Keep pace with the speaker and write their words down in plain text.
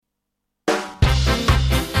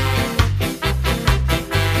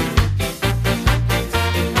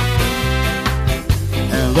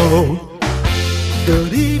Hello,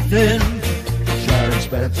 good evening, Sharon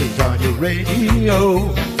Spencer's on your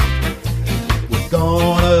radio. We're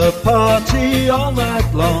gonna party all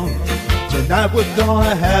night long, tonight we're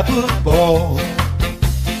gonna have a ball.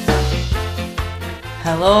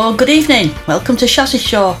 Hello, good evening, welcome to Shazzy's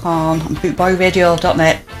show on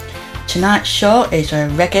bootboyradio.net. Tonight's show is a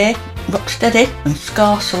reggae, rocksteady and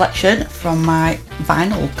ska selection from my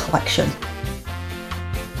vinyl collection.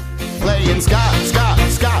 Playing ska, ska,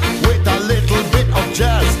 ska with a little bit of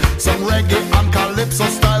jazz. Some reggae and calypso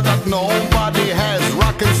style that nobody has.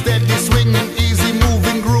 Rockin' steady, swinging, easy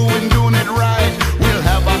moving, grooving, doing it right. We'll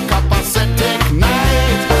have a capacitic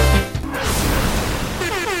night.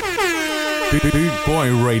 Boot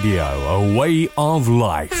Boy Radio, a way of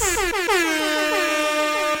life.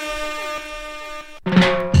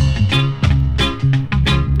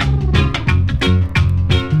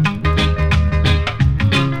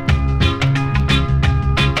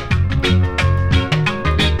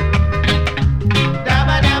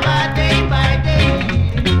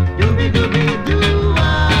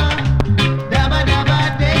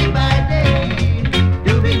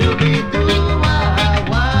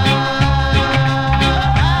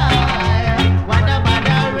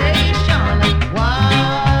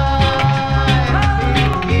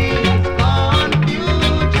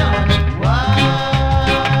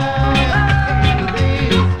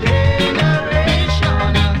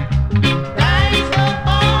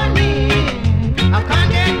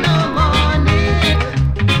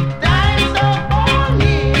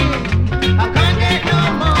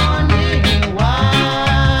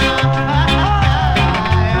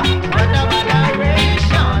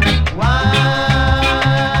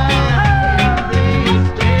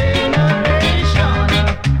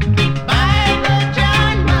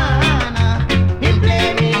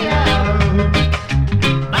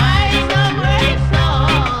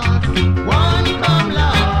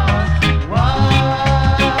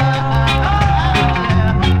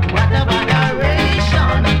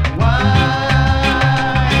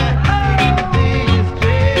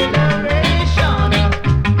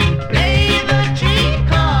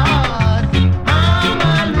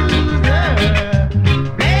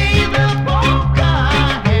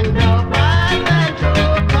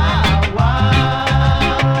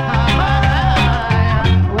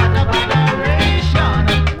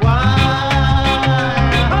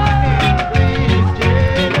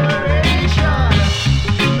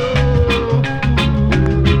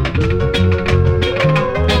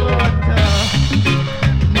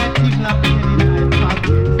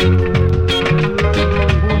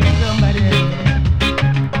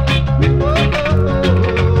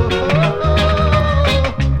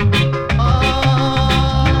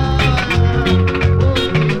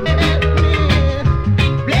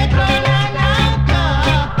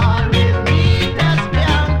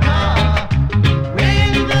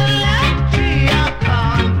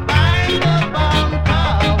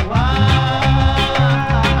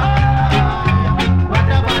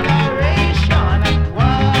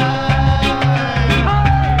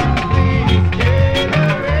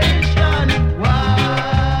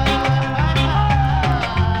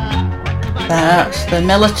 The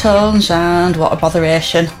Mellowtones and What a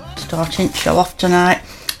Botheration starting the show off tonight.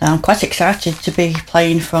 I'm quite excited to be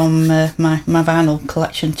playing from my vinyl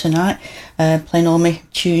collection tonight, playing all my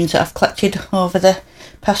tunes that I've collected over the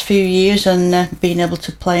past few years and being able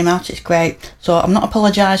to play them out. It's great. So I'm not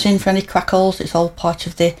apologising for any crackles, it's all part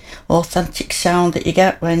of the authentic sound that you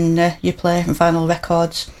get when you play vinyl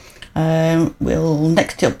records.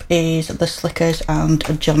 Next up is The Slickers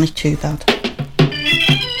and Johnny Too Bad.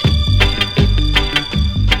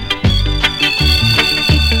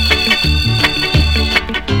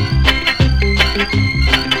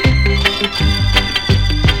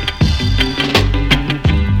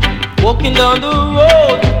 Walking down the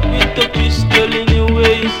road with a pistol in your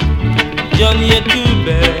waist, Johnny, you're too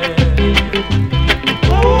bad.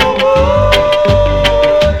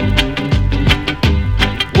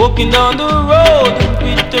 Walking down the road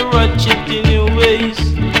with a ratchet in your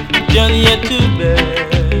waist, Johnny, you're too bad.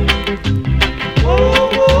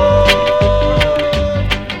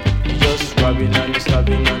 You're just robbing and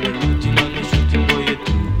stabbing and looting and shooting, boy, you're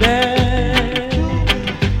too bad.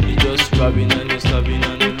 You're just robbing and stabbing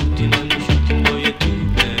and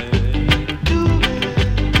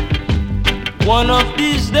one of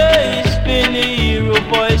these days, when the hero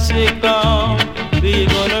boys say come, we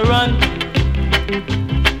gonna run.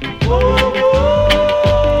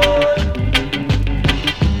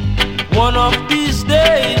 One of these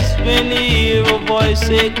days, when the hero boys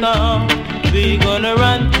say come, we gonna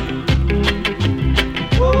run.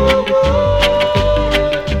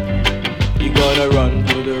 gonna run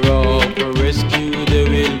to the rock for rescue, there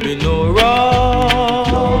will be no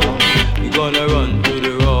rock. We're gonna run to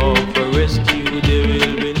the rock for rescue, there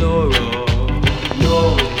will be no rock.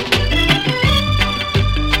 No.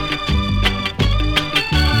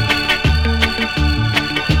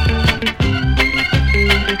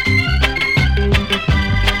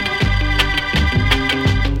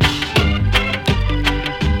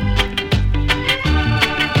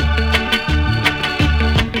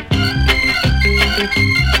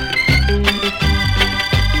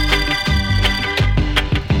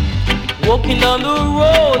 Walking down the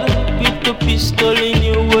road with a pistol in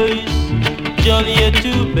your waist, Johnny, you're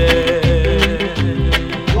too bad.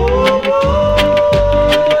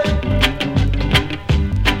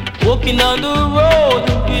 Walking down the road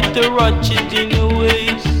with a ratchet in your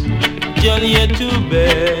waist, Johnny, you're too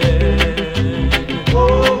bad.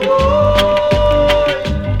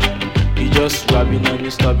 You're just robbing and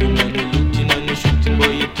you're stabbing and you're looting and you're shooting,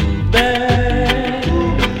 boy, you're too bad.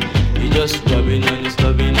 You're just robbing and you're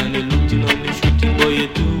stabbing and you're looting and you're shooting, boy,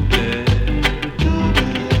 you're too bad.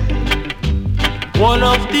 One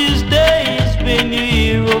of these days when you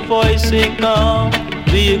hear a voice say come,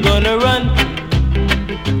 where you gonna run?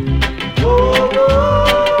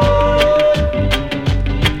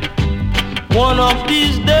 One of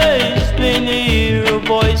these days when you hear a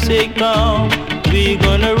voice say come, where you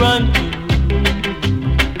gonna run?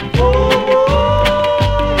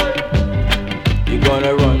 You're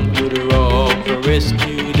gonna run to the rock for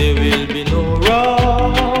rescue, there will be no rock.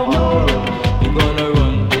 You're gonna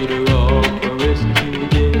run to the rock for rescue,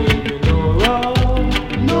 there will be no rock.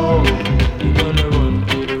 You're gonna run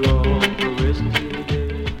to the rock for rescue, there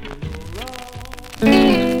will be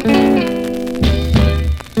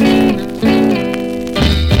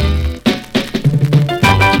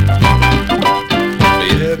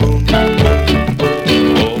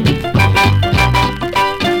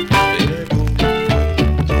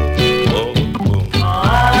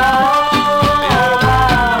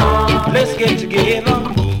Let's get together.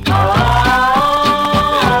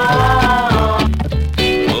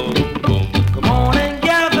 Come on and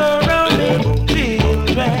gather round me,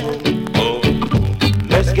 children.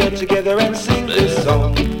 Let's get together and sing this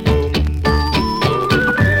song. You've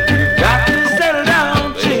got to settle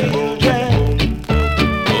down, children.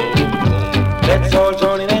 Let's all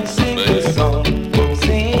join in and sing this song.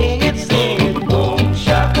 Sing it, boom,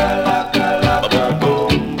 shaka-laka, laka, boom,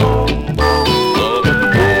 boom, boom,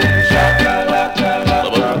 boom, shaka-laka,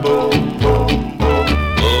 laka, boom, boom,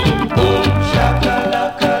 boom, boom,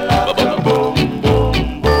 shaka-laka, laka, boom, boom,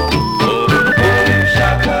 boom,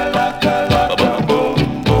 shaka-laka, laka, boom,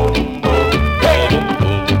 boom, boom. Hey,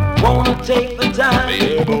 wanna take the time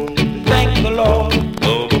to thank the Lord,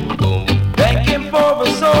 thank Him for a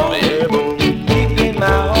soul deep in my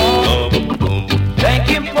heart, thank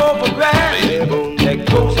Him for the grass that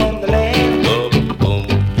grows on the land,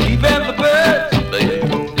 even the birds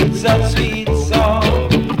with such sweet song.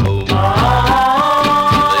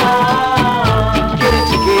 Get it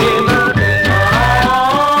together.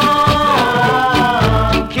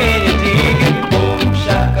 Can you dig it? Boom,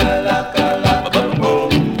 shaka-laka, laka, boom,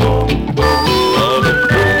 boom, boom,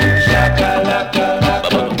 shaka-laka,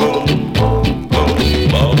 laka, boom, boom,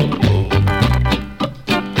 boom,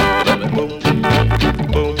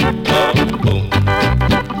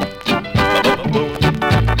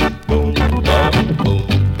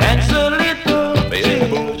 dance a little,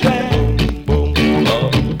 children,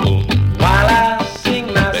 while I sing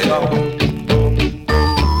my song.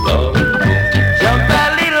 Jump a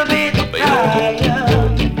little bit higher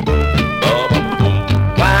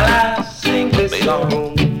while I sing this song.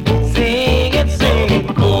 Sing it,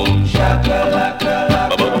 boom, shaka-laka,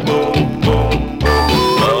 laka, boom, boom,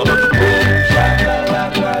 boom,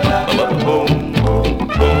 shaka-laka, laka, boom, boom,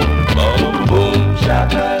 boom,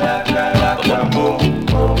 shaka-laka, laka, boom,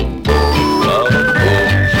 boom, boom,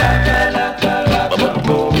 shaka-laka, laka,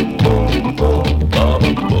 boom, boom, boom.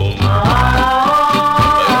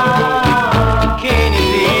 Can you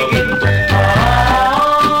dig it?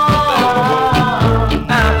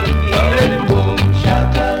 I can feel it. Boom,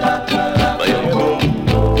 shaka-laka, laka, boom,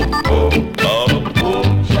 boom, boom,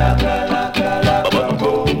 shaka-laka, laka,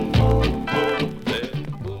 boom, boom,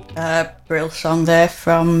 boom. Brill song there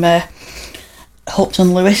from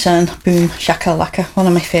Hulton Lewis and Boom Shakalaka, one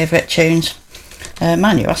of my favourite tunes.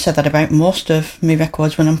 Mind you, I said that about most of my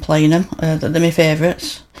records when I'm playing them, that they're my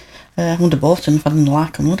favourites. I wouldn't have bought them if I didn't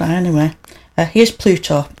like them, would I, anyway? Here's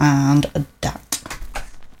Pluto and that.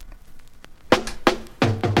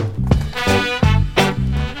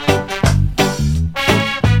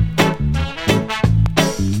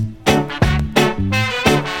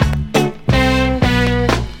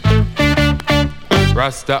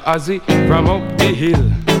 Rasta Ozzy from up the hill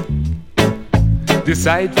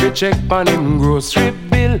decide to check on him grocery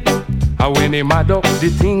bill. And when him add up the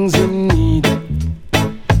things him need,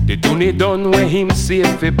 the tune done when him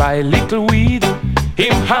save fi buy little weed.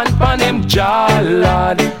 Him hand pon him jaw,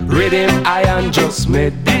 Lord, read him eye and just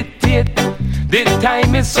meditate. The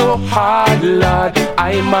time is so hard, Lord,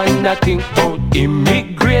 I man nothing but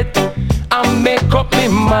immigrate. And make up my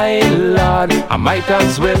mind, Lord, I might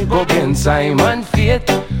as well go against Simon Fate.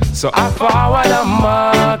 So I forward the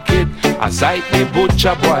market, I sight the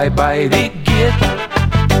butcher boy by the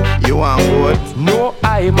gate. You want what? No,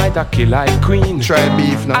 I might a kill like queen. Try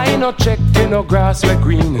beef now. I no check for no grass where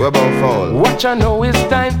green. What about fowl? Watch I know it's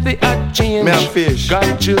time for a change. Me have fish.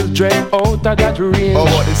 Got children out of that range. How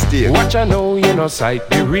about the steak? Watch I know you no sight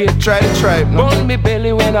the rate. Try the tripe now. Burn me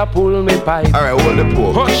belly when I pull me pipe. Alright, hold the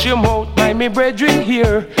pork. Hush your mouth by me brethren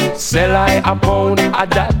here. Sell I a pound of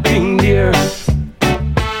that thing there.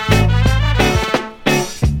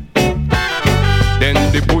 Then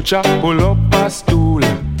the butcher pull up a stool,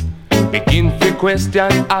 begin to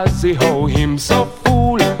question Ozzy how him so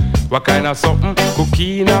fool. What kind of something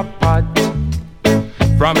cooking a pot?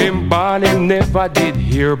 From him born him never did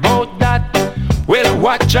hear about that. Well,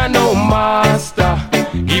 watch I know master,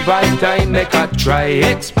 give I time make I try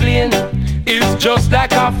explain. It's just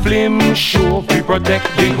like a film show, we protect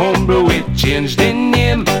the humble, we change the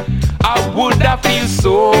name. I would have feel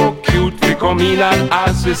so cute we come in and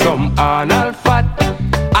ask for some anal fat.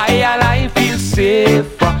 I feel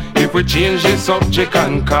safer if we change the subject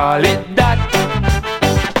and call it that.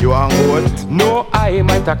 You want what? No, I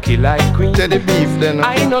might a kill like queen. Tell the beef then.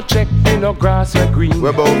 I no check for no grass or green.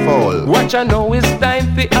 What about fowl? Watch I know it's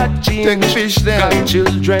time for a change. Take fish then. Got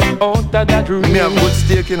children out of that range. Me have good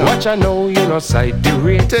steak, you know. Watch I know you no sight the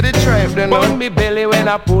rate. Tell the tripe then. Burn me belly when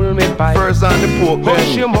I pull me pipe. First on the pork then.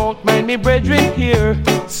 Hush your mouth, mind me brethren here.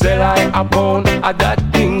 Sell I a pound of that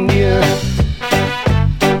thing there.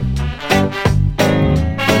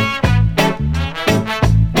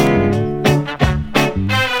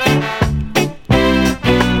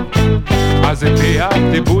 As I pay off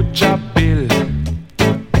the butcher bill,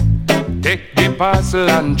 take the parcel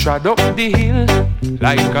and trod up the hill.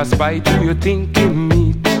 Like a spy to you thinking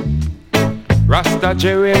meat. Rasta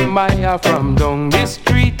Jeremiah from down the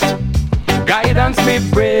street. Guidance me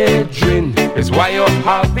brethren is why you're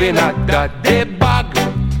having a that day bag.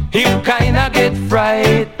 Him kinda get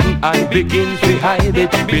frightened and begin to hide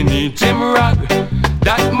it beneath him rag.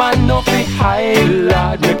 That man no fi hide,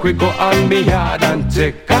 lad. Make we go on me yard and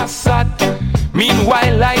take a sat.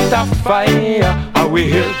 Meanwhile light a fire, I will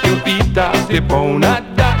help you beat off the pound of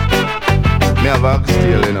that. Me have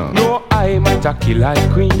oxtail, you know. No, I might a kill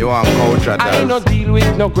like queen. You want couch at I no deal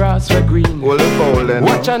with no grass or green. Hold the fowl then.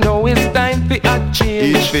 Watch I know it's time for a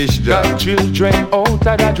change. Eat fish, got Jack. children out of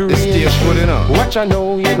that range. The steak good, you know. Watch I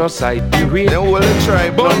know you no sight the rate. Then hold the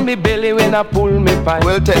tripe Burn now. me belly when I pull me pipe.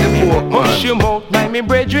 Well, take the pork, Hush man. your mouth, my me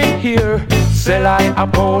brethren here. Sell I a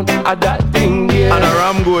pound of that thing there. And a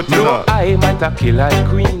ram goat, you No, know. I might a kill like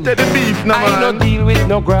queen. Take the beef now, I no man. deal with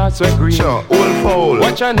no grass or green. Sure, hold fowl.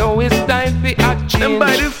 Watch I know it's time for a change. Then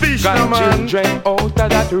buy the fish got now, man. children out of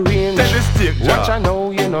that range. Take the steak, Watch Jack. I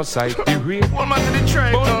know you no sight the rate. Hold man to the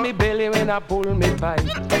tripe Burn now. me belly when I pull me pipe.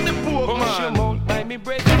 Take the pork, Hush your man. mouth, my me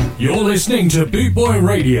break. You're listening to Boot Boy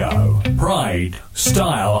Radio. Pride,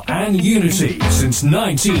 style, and unity since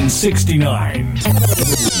 1969.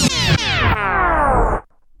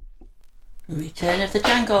 Return of the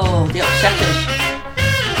Django, the Upsetters.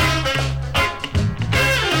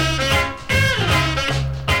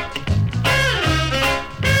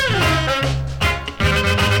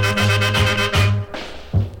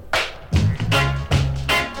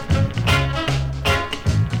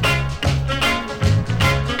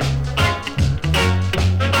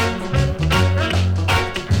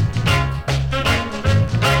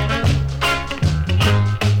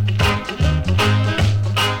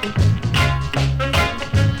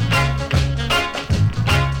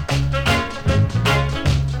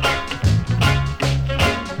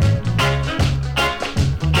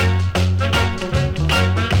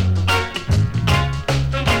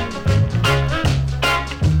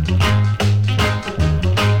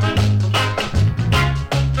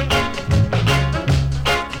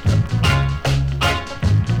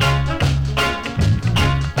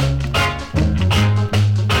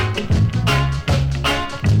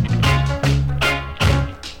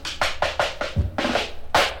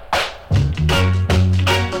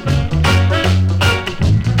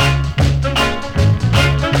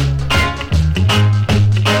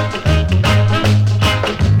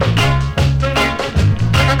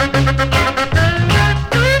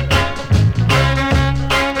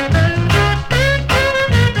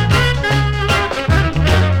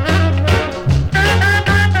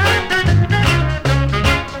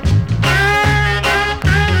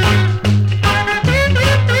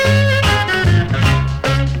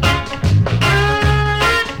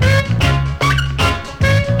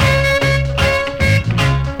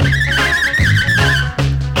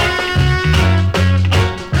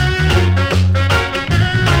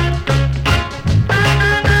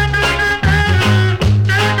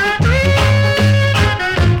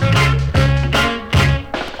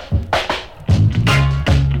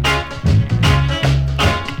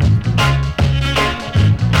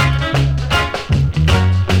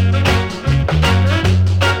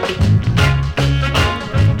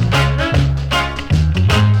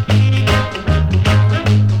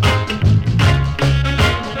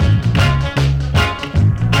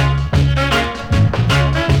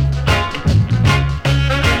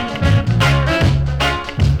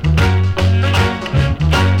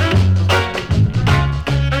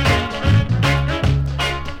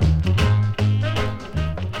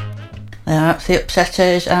 that's the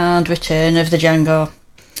Upsetters and Return of the Django.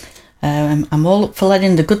 I'm all up for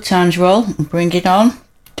letting the good times roll and bring it on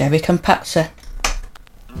Derek and Patsy.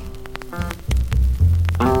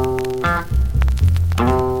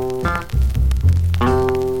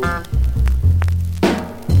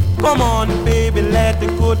 Come on, baby, let the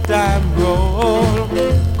good time roll.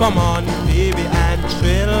 Come on, baby, and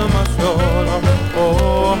thrill my soul.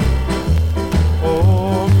 Oh,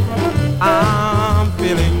 oh, I'm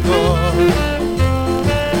feeling good.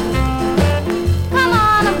 Come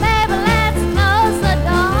on, baby, let's close the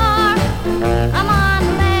door. Come on,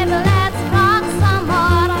 baby, let's rock some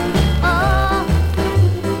more. Oh,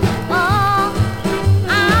 oh,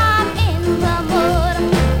 I'm in the mood.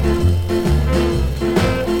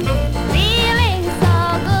 Feeling so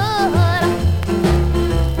good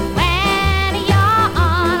when you're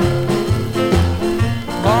on.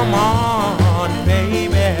 Come on,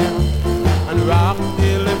 baby, and rock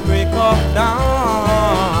till the break of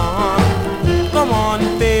dawn. Come on,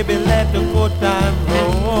 baby, let the good time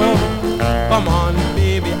roll. Come on,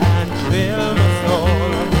 baby, and thrill my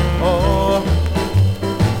soul. Oh,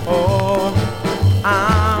 oh,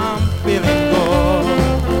 I'm feeling good.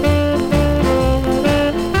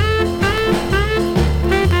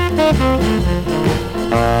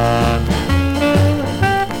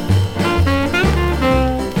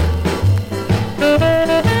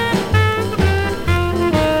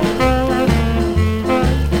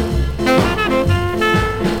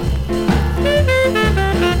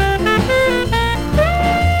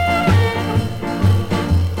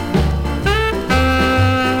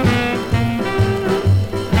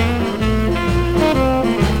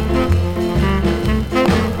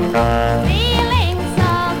 Feeling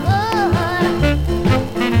so good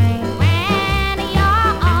when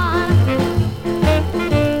you're on.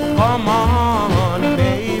 Come on,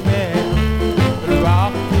 baby, and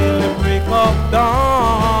rock till the break of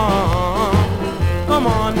dawn. Come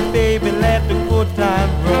on, baby, let the good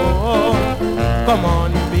time roll. Come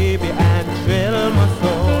on, baby, and thrill my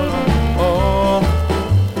soul. Oh,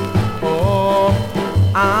 oh,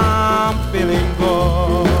 I'm feeling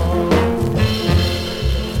good.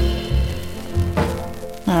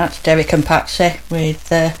 That's Derek and Patsy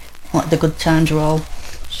with Let the Good Times Roll.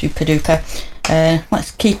 Super duper.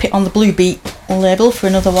 Let's keep it on the Blue Beat label for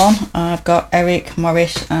another one. I've got Eric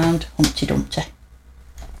Morris and Humpty Dumpty.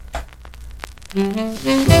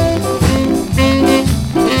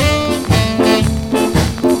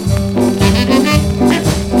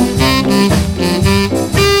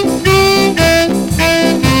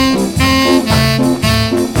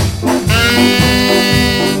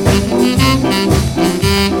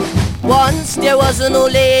 Once there was an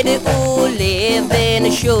old lady who lived in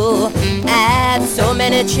a shoe. Had so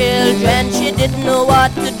many children she didn't know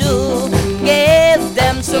what to do. Gave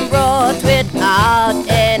them some broth without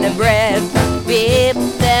any bread. Whip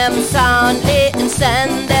them soundly and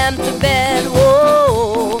send them to bed.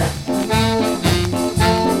 Whoa,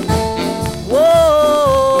 whoa,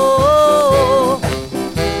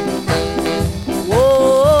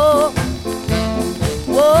 whoa,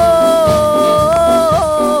 whoa.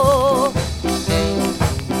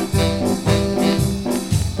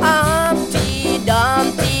 Humpty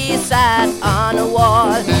Dumpty sat on a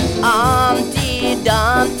wall. Humpty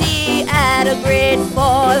Dumpty had a great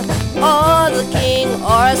fall. All the king's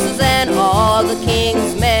horses and all the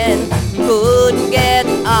king's men couldn't get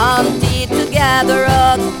Humpty together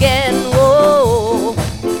again. Whoa,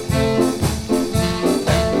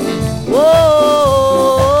 whoa,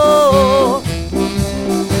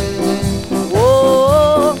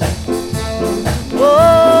 whoa, whoa.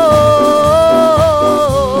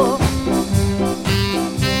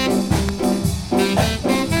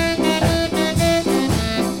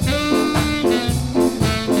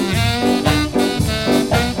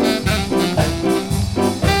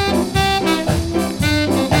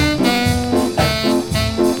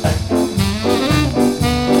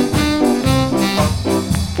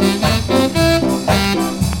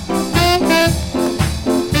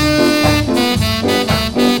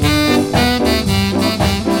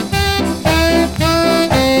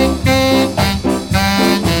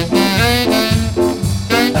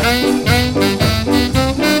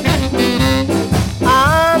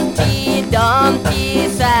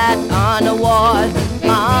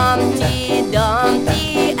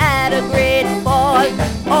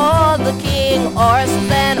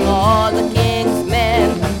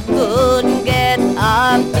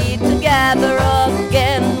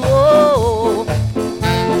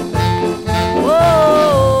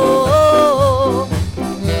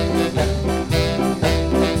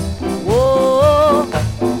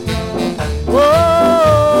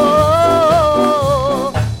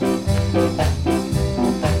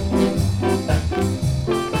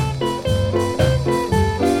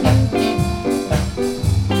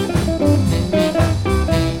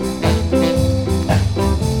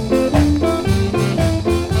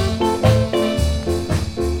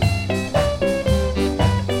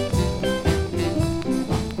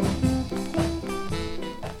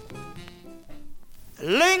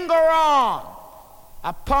 Linger on!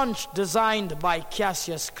 A punch designed by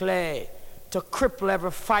Cassius Clay to cripple every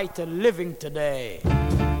fighter living today.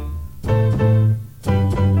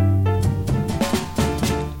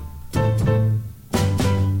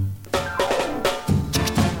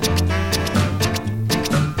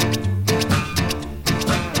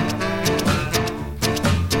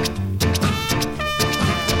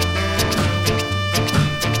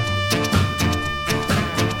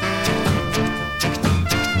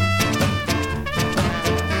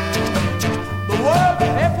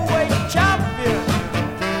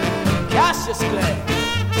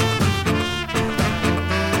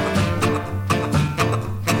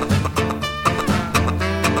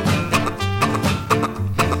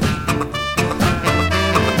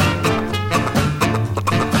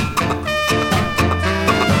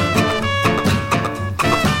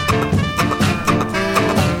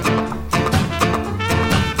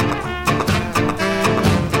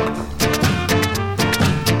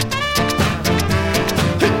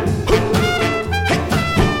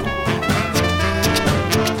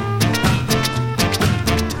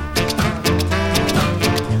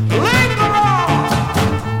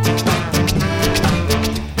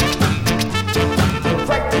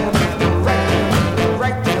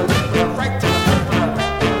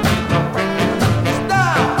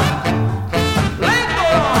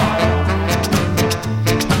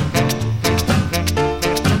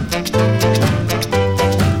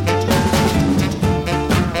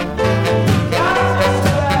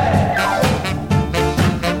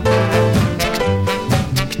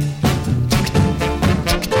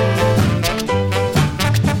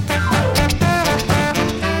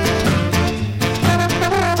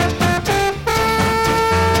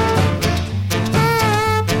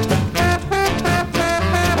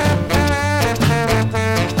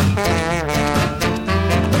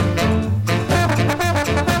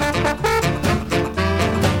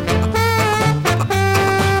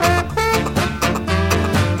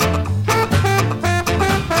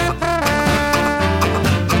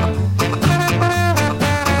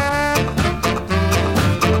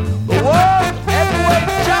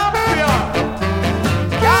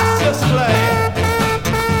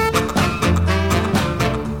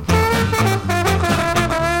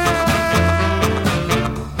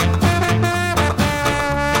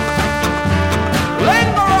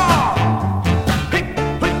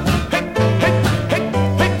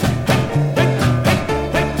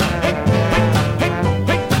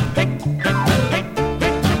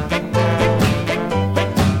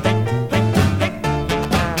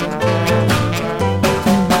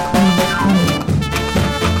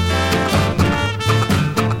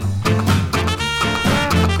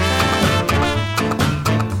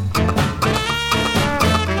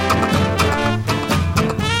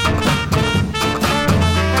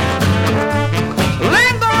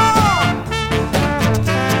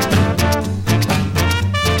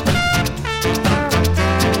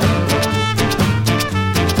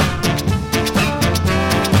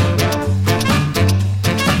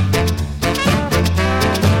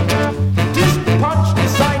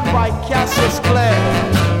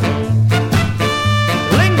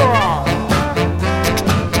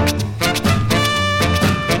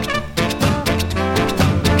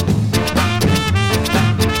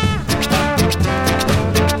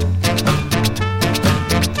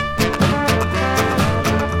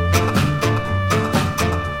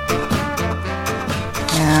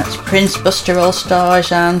 Prince, Buster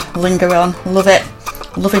All-Stars and Linger On. Love it.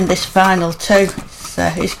 Loving this vinyl too.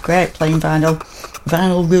 It's great playing vinyl.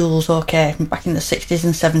 Vinyl rules, okay, from back in the 60s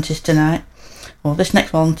and 70s tonight. Well, this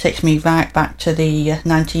next one takes me right back to the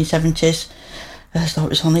 1970s. I thought it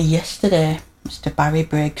was only yesterday. Mr. Barry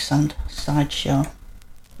Briggs and Sideshow.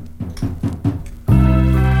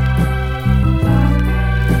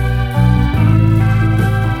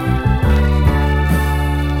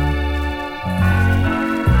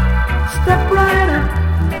 Step right up,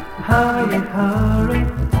 hurry, hurry,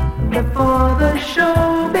 before the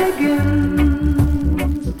show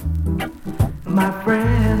begins, my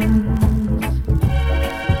friends.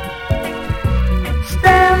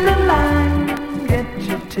 Stand in line, get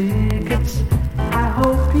your tickets, I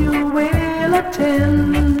hope you will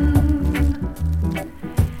attend.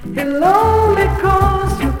 It'll only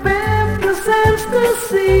cost you 50 cents to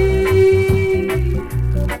see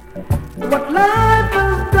what life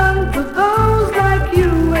has done to those like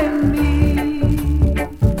you and me.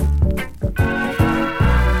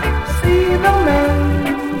 See the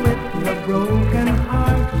man with the broken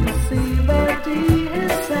heart, see that he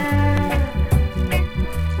is sad.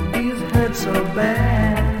 He's hurt so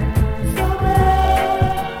bad, so bad,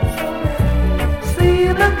 so bad. See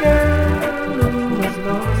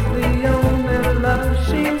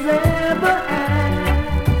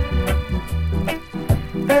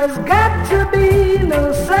no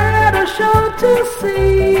sadder show to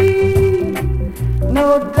see. No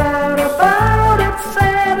doubt about it,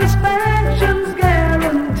 satisfaction's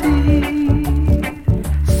guaranteed.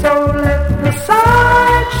 So let the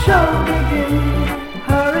sideshow begin.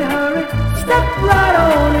 Hurry, hurry, step right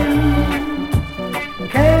on in.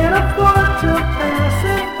 Can't afford to pass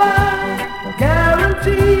it by.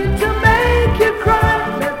 Guaranteed to make you cry.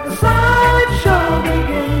 Let the sideshow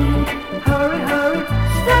begin. Hurry, hurry,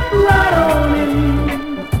 step right on in.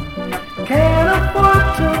 Can't afford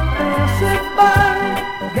to pass it by.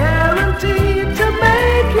 Guaranteed to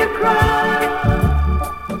make you cry.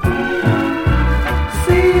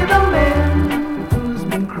 See the man who's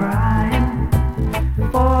been crying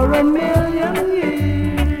for a million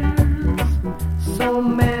years. So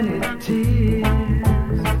many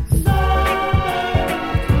tears.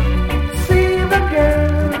 See the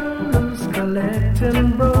girl who's collecting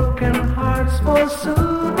broken hearts for souvenirs.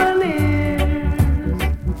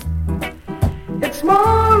 It's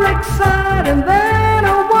more exciting than a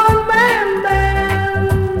one-man band.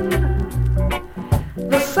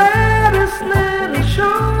 The saddest little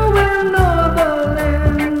show in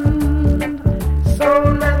Northern. So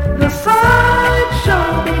let the sideshow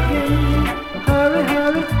begin. Hurry,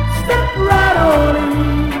 hurry, step right on in.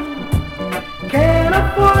 Can't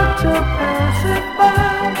afford to pass it by.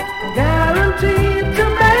 Guaranteed to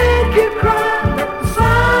make you cry. Let the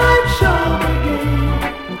sideshow begin.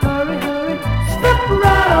 Hurry, hurry, step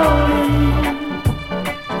right on in.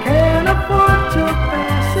 Can't afford to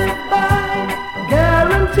pass it by.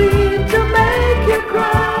 Guaranteed to make you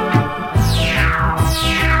cry.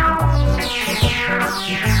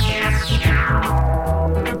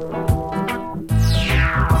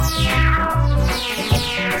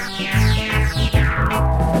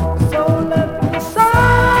 So let the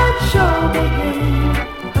sideshow begin.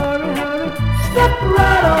 Hurry, hurry, step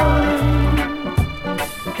right on in.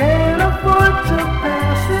 Can't afford to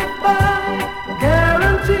pass it by.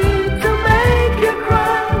 Guaranteed to make you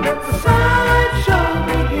cry. Let the sideshow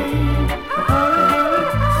begin. Hurry, hurry,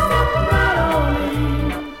 step right on in.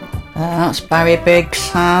 That's Barry Biggs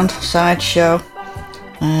and Sideshow.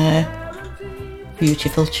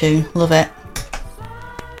 Beautiful tune, love it.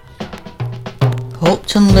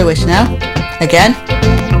 Upton Lewis now, again.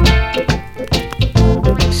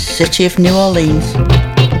 City of New Orleans.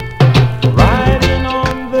 Riding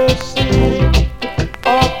on the city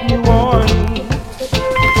of New Orleans,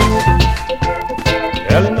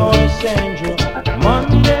 Illinois Central,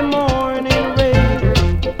 Monday morning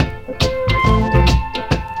rain.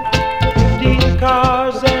 15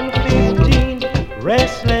 cars and 15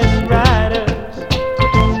 restless riders,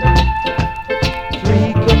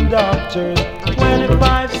 3 conductors,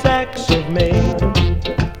 25 sacks of mail.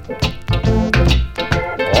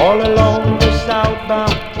 All along the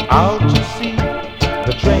southbound, out to sea,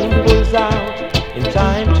 the train pulls out in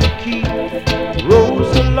time to keep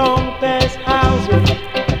rows along past houses,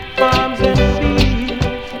 farms and fields.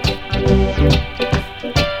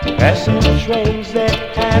 Passing trains that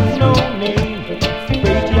have no name,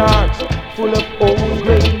 freight yards full of old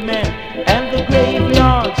gray men, and the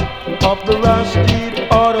graveyards of the rusted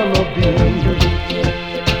automobiles.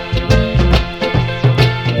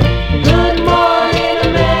 Good morning,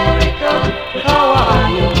 America, how are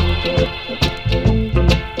you?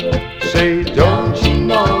 Say, don't you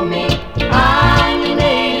know me? I'm your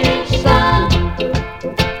native son.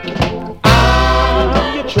 Out of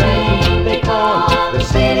your train they call the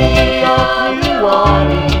city of New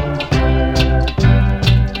Orleans.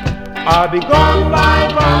 I'll be gone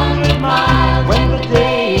 500 miles when the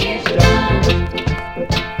day is done.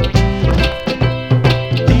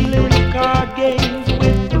 Dealing card games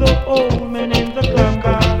with the old men in the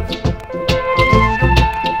clubhouse.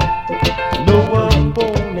 No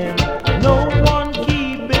opponent, no one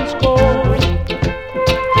keeping score.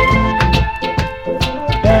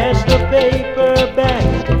 Pass the paper back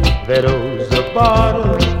that owes the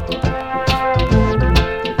bottle.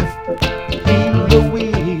 Feel the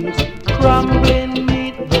wheels crumbling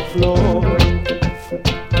beneath the floor.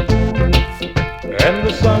 And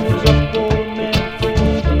the sons of poor men,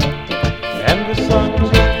 and the sons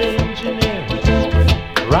of engineers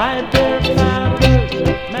ride their fathers,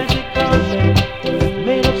 magic carpet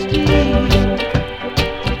made of steel.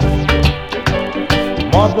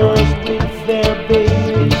 Mothers with their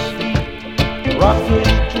babies' feet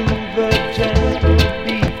rocking to the gentle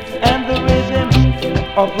beat, and the rhythm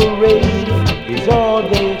of the rain is all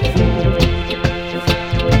they feel.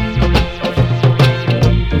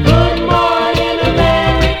 Good morning,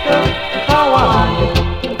 America, how are you?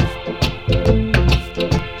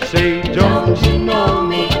 Say, don't you know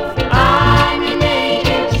me? I'm your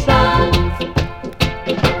native son.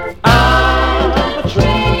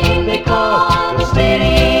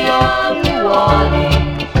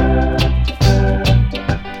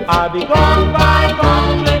 I'll be gone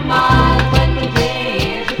 500 miles when the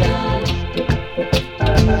day is done.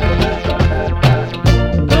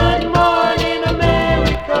 Good morning,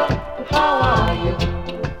 America, how are you?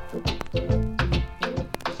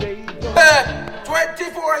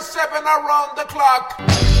 24/7 around the clock.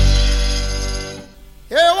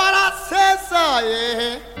 Hear what I say, sir,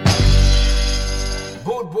 yeah.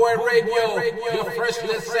 Boot Boy Radio, your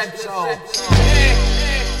freshly set so.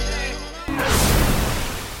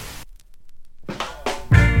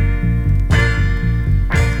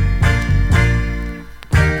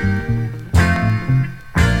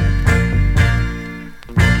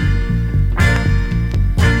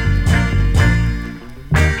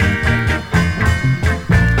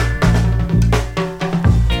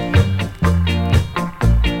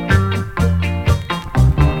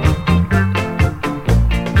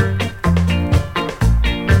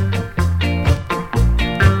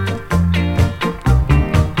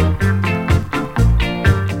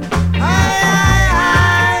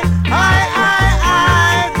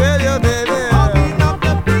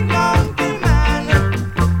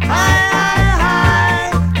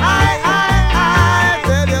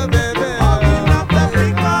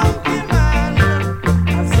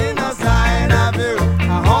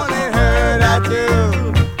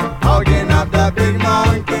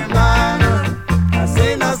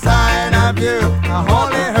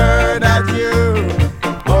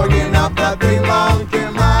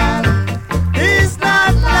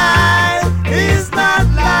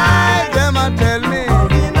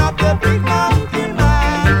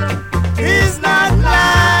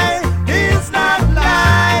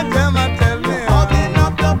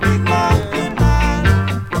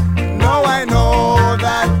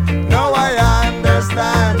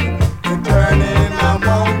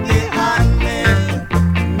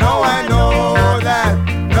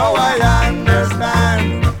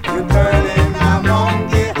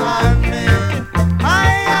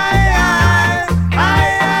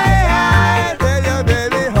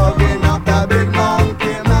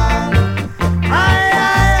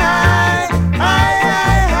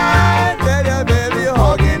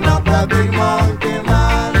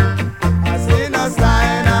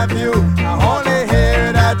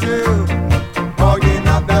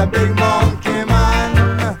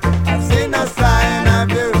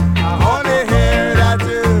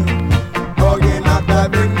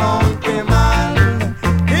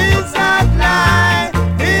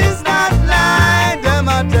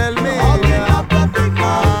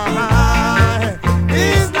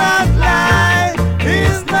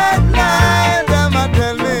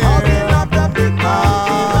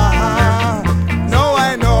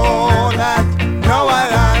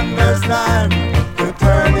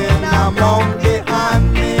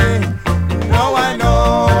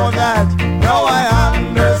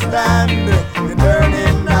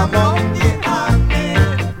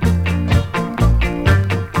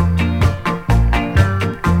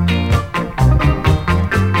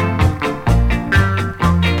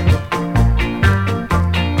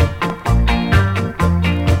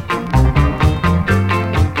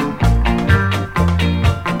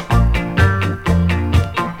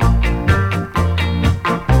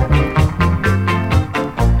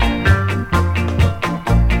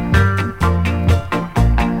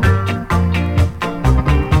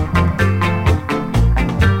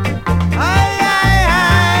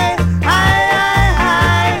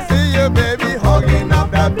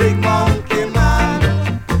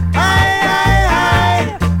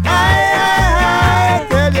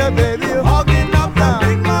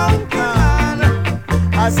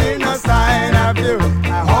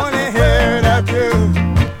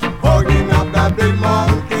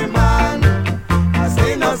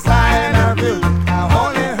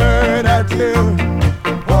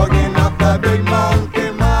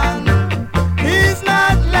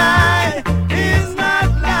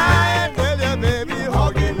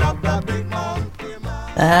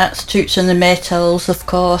 That's Toots and the Maytals, of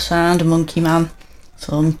course, and Monkey Man.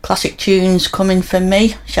 Some classic tunes coming from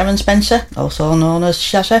me, Sharon Spencer, also known as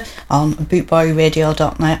Shazza, on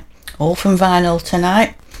bootboyradio.net. All from vinyl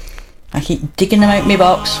tonight. I keep digging them out my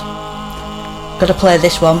box. Gotta play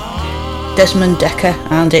this one. Desmond Dekker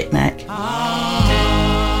and It Mac.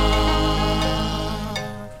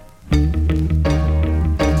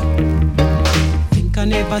 Think I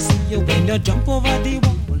never see you when you jump over the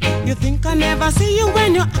wall. You think I never see you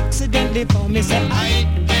when you accidentally fall. Me say I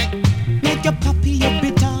make your puppy your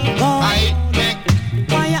bitter gall. Why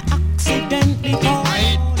you accidentally fall?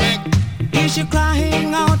 Is she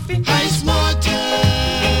crying out for ice water?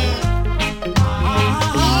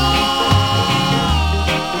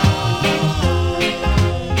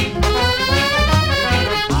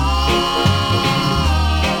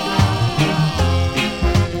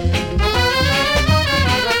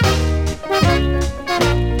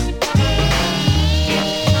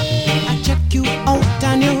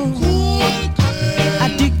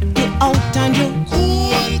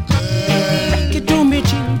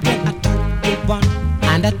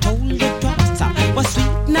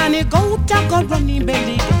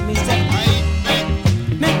 belly. Me say,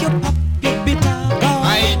 make you pop your bitter gall.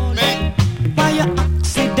 Why you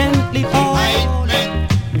accidentally fall?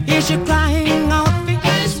 Is she crying out for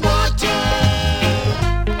ice water?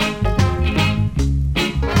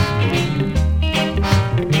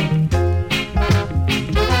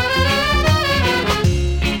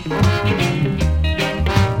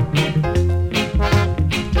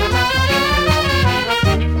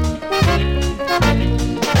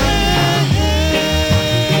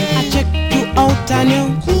 I check you out and you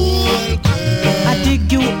I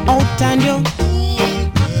dig you out and you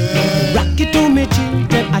rock it to me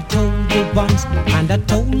children. I told you once and I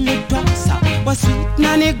told you twice. Was sweet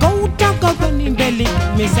nanny go talk up on him belly.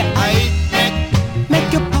 Me say I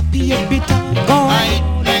make your puppy your bitter go.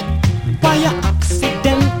 Why you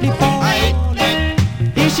accidentally fall?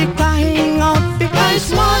 Is she crying out for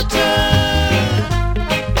ice water?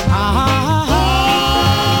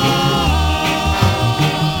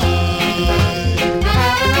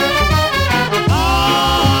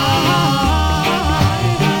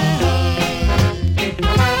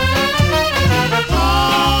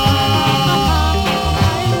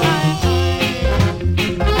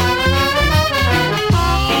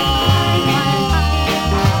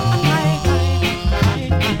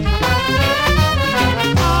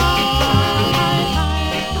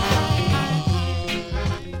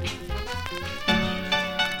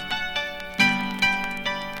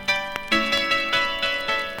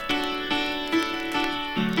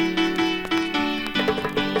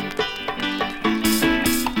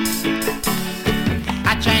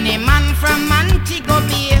 A Chinese man from Antigua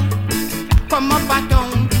Bay come up a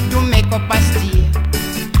town to make up a stay.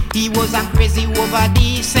 He was a crazy over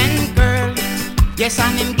decent girl. Yes,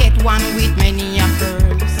 and him get one with many a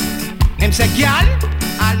girls. Him say, girl,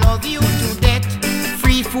 I love you to death.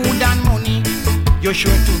 Free food and money, you're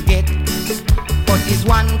sure to get. But there's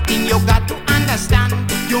one thing you got to understand.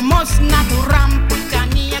 You must not ramp with a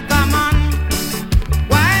nigga man.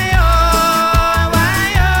 Why oh,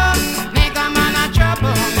 nigga man a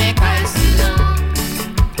trouble, make I see you.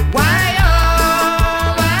 Why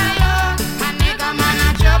oh, a nigga man a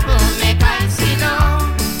trouble, make I see you.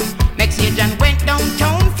 Next year John went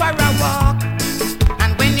downtown for a walk,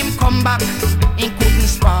 and when him come back, he couldn't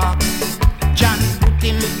spark. John put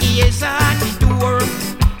him ears at the door.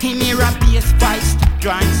 Him hear a bass voice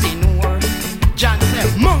dancing over. John said,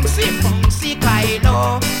 Muncy, Muncy,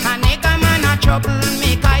 Kylo. A nigga man a trouble,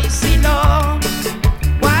 make I see low.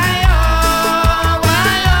 Why oh,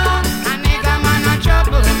 a nigga man a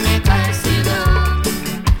trouble, make I see low.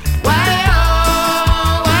 Why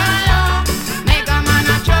oh, nigga man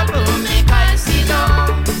a trouble, make I see low.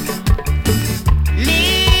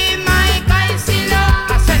 Leave my guy see low.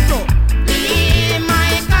 I said so. Leave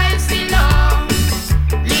my guy see low.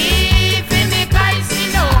 Leave him make I see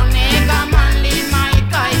low. Nigga man, leave my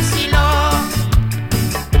guy see low.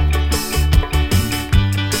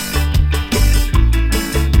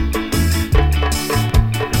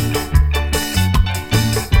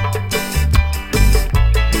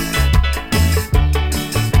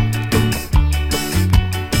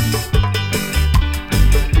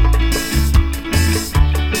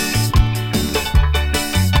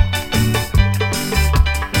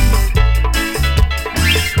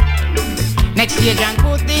 Next year John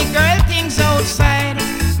put the girl things outside,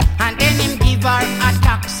 and then him give her a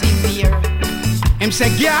taxi fare. Him say,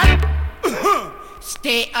 girl,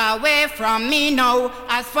 stay away from me now,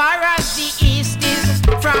 as far as the east is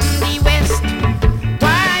from the west.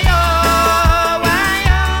 Why oh,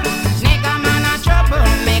 nigga man a trouble,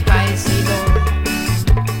 make I see though.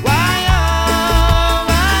 Why oh,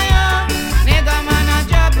 nigga man a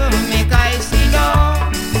trouble, make I see though.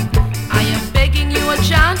 I am begging you a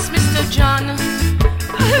chance, Mr. John.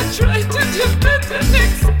 I'll try to do better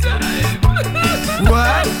next time.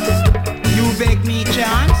 What? You beg me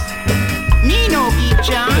chance? Me no give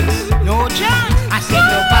chance, no chance. I said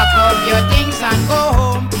you pack up your things and go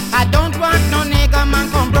home. I don't want no nigga man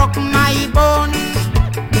come broke my bone.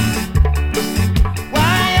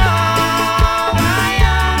 Why oh,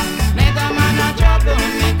 nigga man a trouble,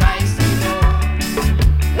 make I see low.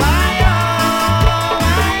 Why oh,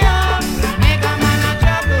 nigga man a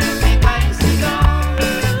trouble, make I see low.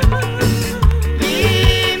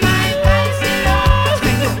 Leave my guy see low.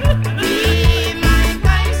 Leave my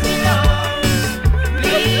guy see low.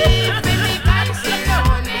 Leave me guy see low.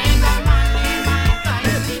 Nigga man, leave my guy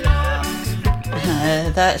see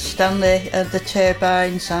low. That's Stanley and the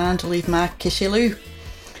Turbines and Leave My Kissy Lou.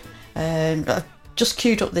 just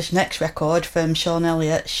queued up this next record from Sean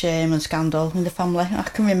Elliott, Shame and Scandal in the Family. I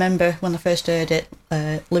can remember when I first heard it,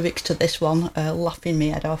 lyrics to this one, laughing me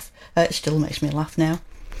head off. It still makes me laugh now.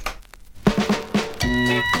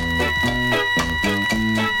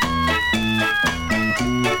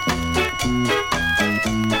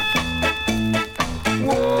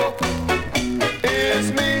 Whoa,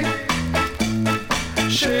 it's me.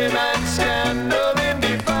 Shame and scandal in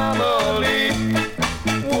the family.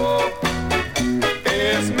 Whoa,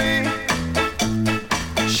 it's me.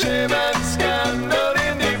 Shame and scandal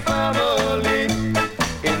in the family.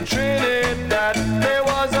 In Trinidad there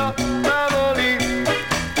was a family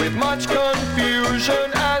with much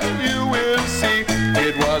confusion, as you will see.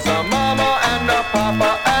 It was a mama and a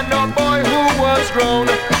papa and a boy who was grown,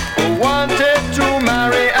 who wanted to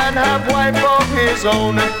marry and have wife of his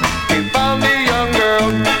own. He found the young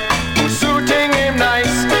girl who's suiting him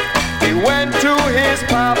nice. He went to his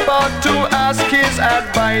papa to ask his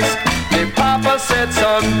advice. The papa said,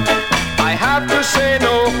 son, I have to say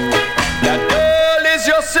no. That girl is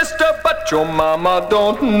your sister, but your mama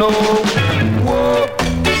don't know. Whoa,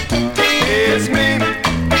 it's me.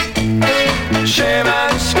 Shame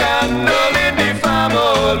and scandal in the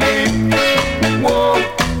family. Whoa,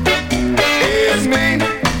 it's me.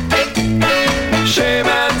 Shame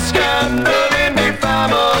and scandal in the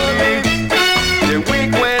family. The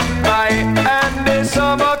week went by and the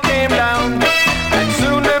summer came down, and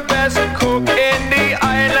soon the best cook in the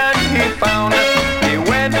island he found. He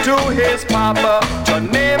went to his papa to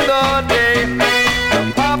name the day.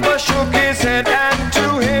 The papa shook his head and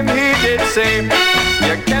to him he did say,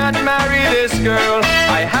 you can't marry this girl,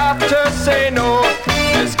 I have to say no.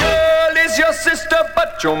 This girl is your sister,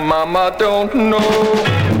 but your mama don't know.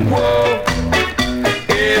 Whoa,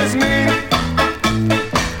 it's me.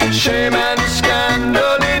 Shame and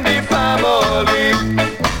scandal in the family.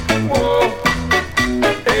 Whoa,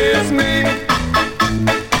 it's me.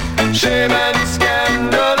 Shame and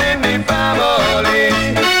scandal in the family.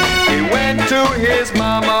 He went to his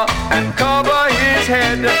mama and covered his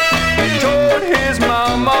head. He told his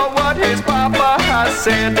mama what his papa has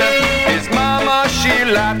said. His mama, she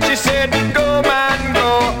laughed, she said, go man,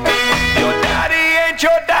 go. Your daddy ain't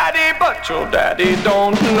your daddy, but your daddy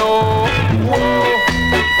don't know. Whoa,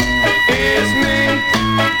 it's me.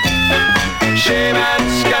 Shame and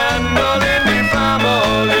scandal in the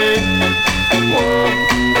family. Whoa,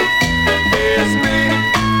 it's me.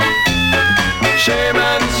 Shame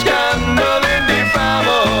and scandal in the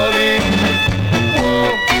family.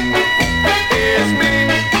 Whoa, it's me.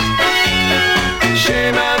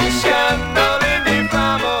 Shame and scandal in the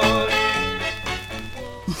family.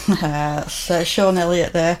 That's Sean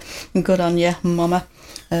Elliott there. Good on you, mama.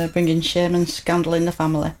 Bringing shame and scandal in the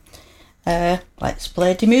family. Let's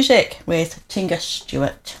play the music with Tinga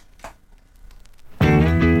Stewart.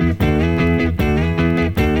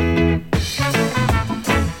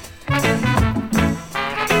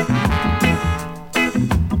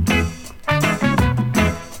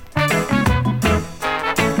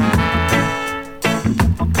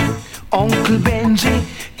 Uncle Benji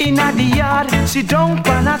inna the yard, sit down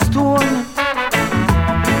on a stone.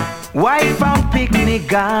 Wife and picnic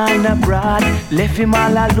gone abroad, left him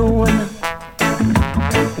all alone.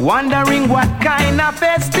 Wondering what kind of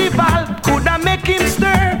festival coulda make him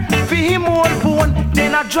stir for him old bone.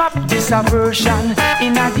 Then I drop this aversion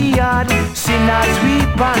inna the yard, sinners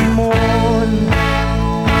weep and moan.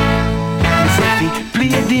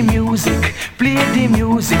 Play the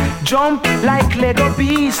music, jump like Lego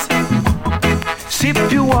beast. Sip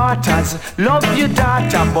your waters, love your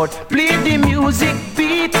daughter, but play the music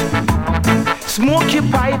beat. Smoke your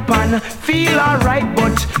pipe and feel alright,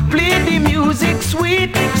 but play the music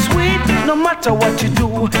sweet, sweet. No matter what you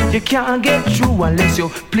do, you can't get through unless you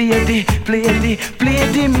play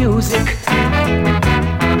the music.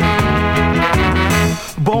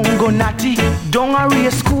 Bongo natty, down a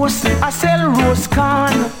race course, I sell rose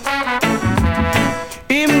can.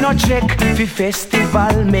 Him no check fi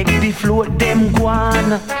festival, make the float them go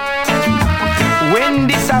on. When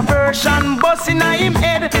this aversion bust inna him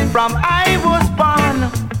head from I was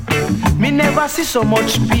born, me never see so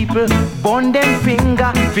much people burn them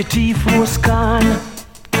finger fi thief rose can.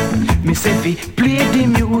 Me say fi play the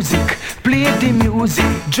music,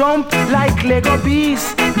 jump like Lego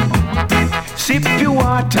beast. Sip your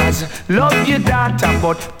waters, love your daughter,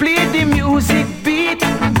 but play the music beat.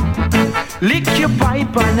 Lick your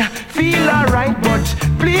pipe and feel alright, but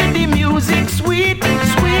play the music sweet,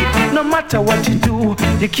 sweet. No matter what you do,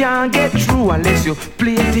 you can't get through unless you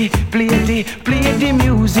play the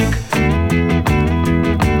music.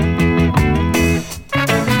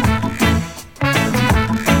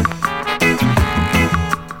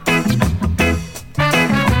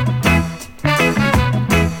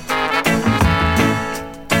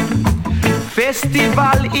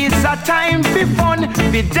 Festival is a time for fun,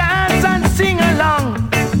 we dance and sing along.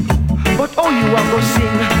 But oh, you are go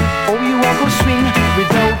sing, oh, you are go swing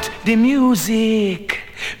without the music.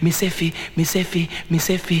 Me say fi, me say fi, me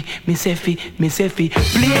say fi, me say fi, me say fi.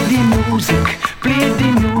 Play the music, play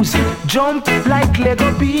the music. Jump like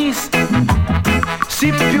Lego bees.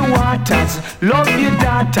 Sip your waters, love your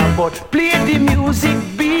data, but play the music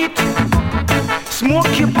beat.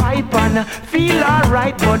 Smoke your pipe and feel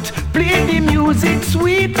alright, but play the music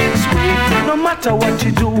sweet, sweet. No matter what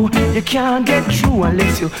you do, you can't get through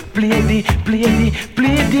unless you play the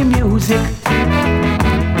music.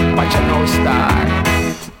 Watch out now, star.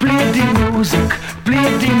 Play the music,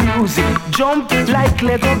 play the music. Jump like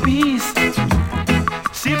Lego bees.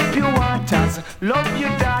 Sip your waters, love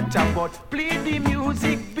your data, but play the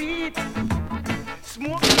music beat.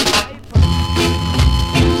 Smoke your pipe.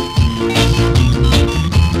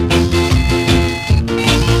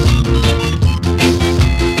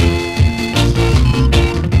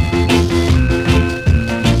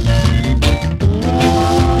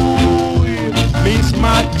 Miss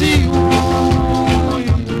Matty,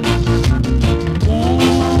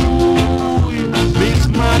 Miss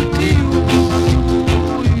Matty,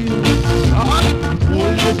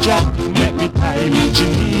 hold your jack, make me tie me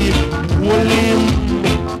jean. Hold him,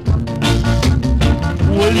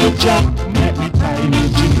 hold your jack, make me tie me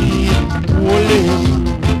jean. Hold him.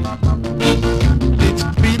 It's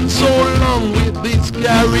been so long with this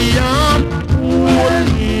carry on. Hold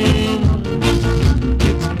him.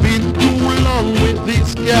 With this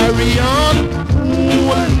carry on,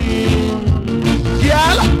 hold him.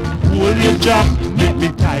 Girl, hold your jack, make me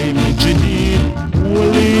tie me Janine.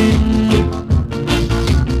 Hold him.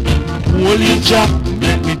 Hold your jack,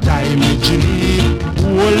 make me tie me Janine.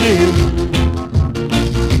 Hold him.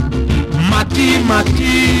 Matty,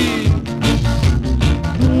 Matty,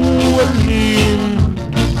 hold him.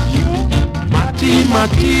 Matty,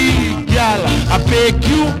 Matty, girl, I beg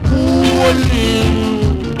you, hold him.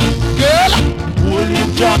 Girl, hold your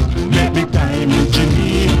jack, make me tie me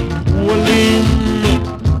Janine. Hold him.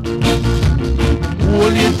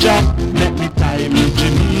 Hold your jack, make me tie me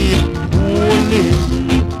Janine. Hold him.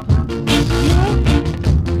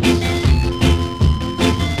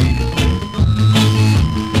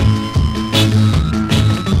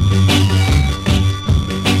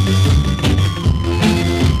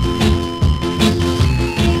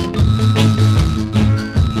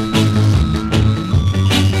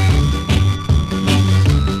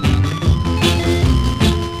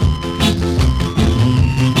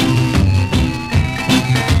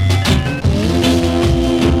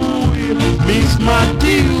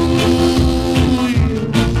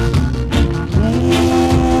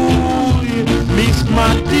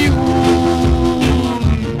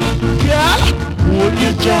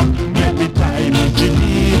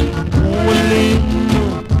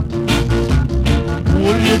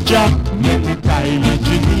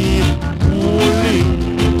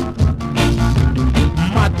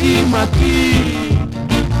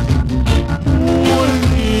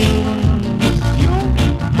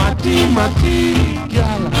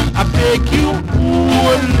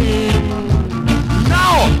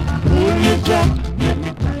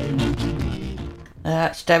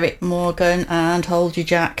 That's Derek Morgan and Hold Your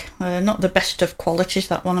Jack. Not the best of qualities,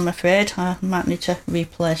 that one, I'm afraid. I might need to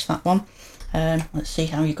replace that one. Let's see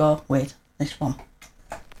how you go with this one.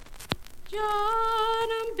 John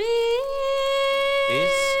B.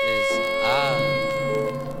 This is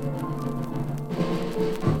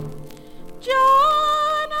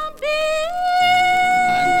John B.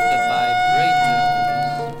 And the vibrators.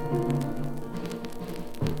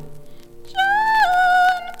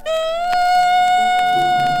 John B.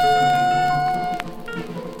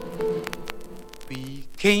 We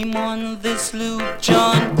came on this loop,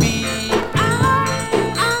 John B.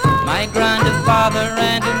 My grandfather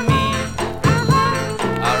and me.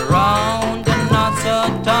 Around the north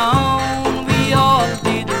town we all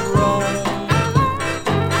did roam.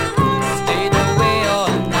 Stayed away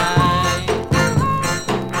all night.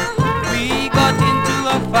 We got into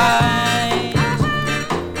a fight.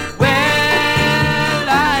 Well,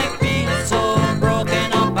 I feel so broken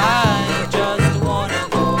up, I just wanna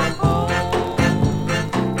go home.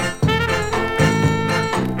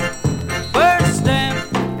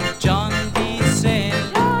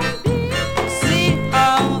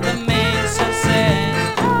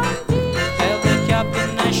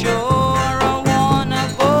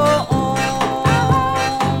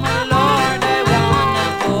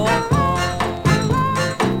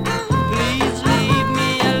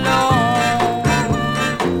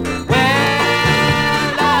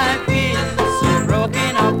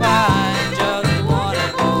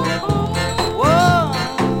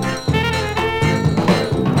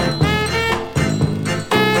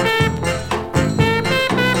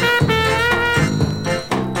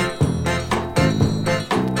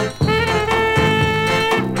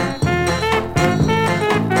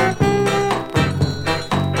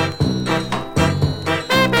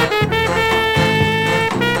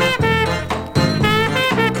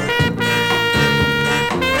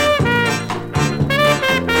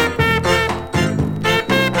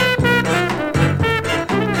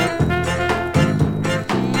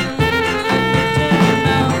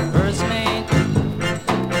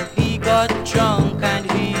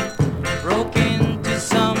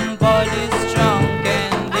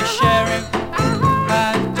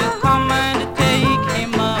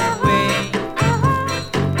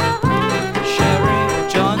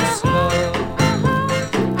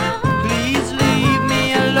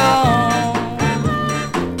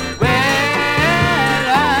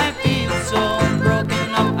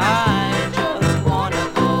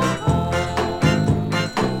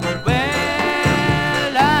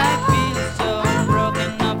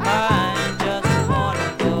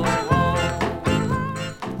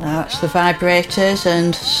 The Vibrators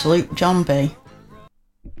and Sloop John B.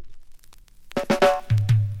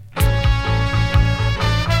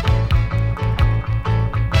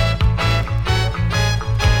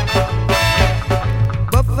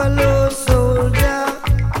 Buffalo soldier,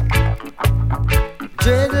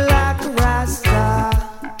 dreadlock rasta.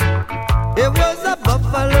 It was a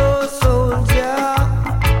buffalo soldier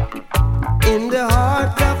in the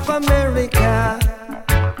heart of America,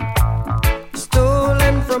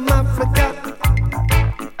 stolen from Africa,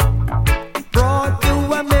 brought to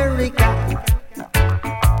America,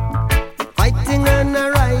 fighting an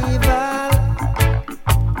arrival,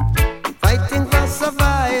 fighting for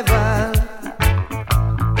survival.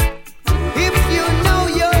 If you know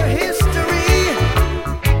your history,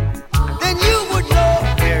 then you would know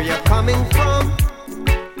where you're coming from.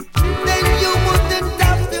 Then you wouldn't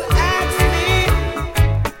have to ask me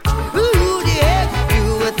who the heck you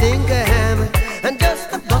would think I am. And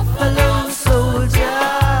just a buffalo soldier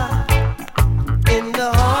in the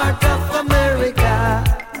heart of America,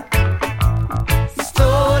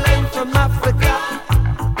 stolen from Africa,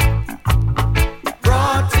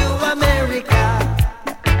 brought to America.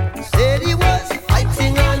 Said he was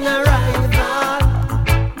fighting on arrival,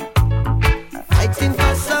 fighting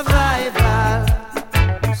for survival.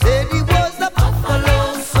 Said he was a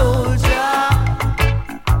buffalo soldier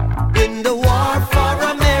in the war for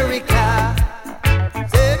America.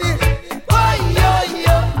 Said he, why yo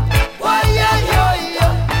yo, why yo yo yo,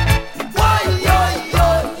 why yo yo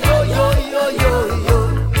yo yo yo yo yo,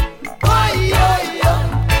 why yo yo,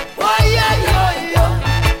 why yo yo yo,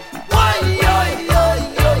 why yo yo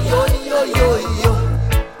yo yo yo yo yo.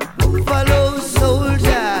 Buffalo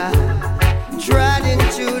soldier trod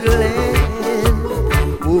into the land.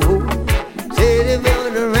 Whoa. Said him on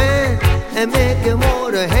the land and make him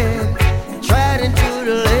hold a hand. Trod into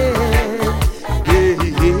the land. Yeah,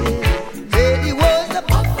 yeah. Said he was a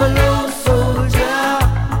buffalo soldier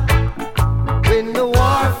in the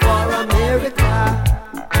war for America.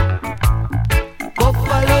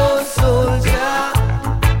 Buffalo soldier,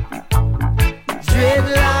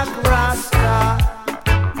 dreadlock rasta,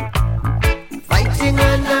 fighting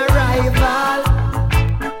an arrival,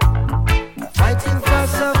 fighting for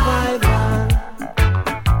survival,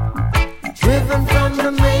 driven from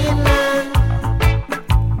the mainland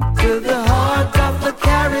to the heart of the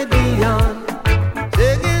Caribbean.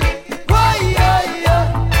 Singing, why yo yo,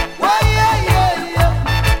 why yo yo yo,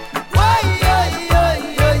 why yo yo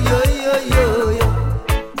yo yo yo yo yo,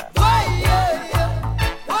 why yo yo,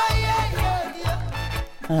 why yo yo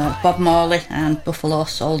yo. Bob Marley and Buffalo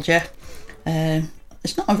Soldier.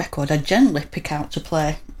 It's not a record I generally pick out to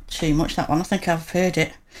play too much, that one. I think I've heard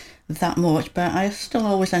it that much, but I still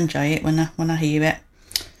always enjoy it when I hear it.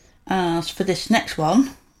 As for this next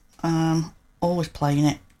one, I'm always playing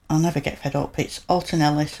it. I'll never get fed up. It's Alton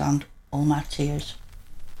Ellis and All My Tears.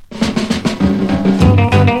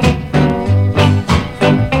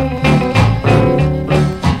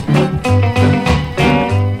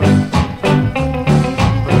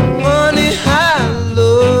 Money high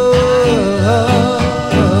love,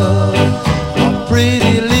 a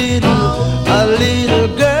pretty little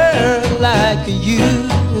girl like you.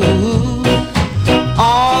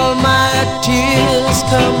 All my tears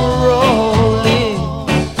come rolling,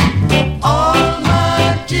 all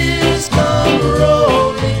my tears come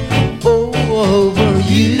rolling over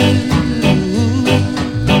you.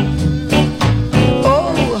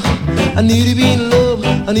 Oh, I need to be in love,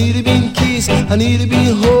 I need to be in kiss, I need to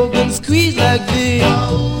be hugged and squeezed like this.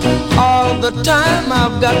 All the time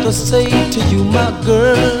I've got to say to you, my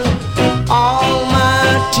girl, all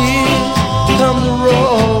my tears come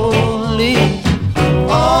rolling,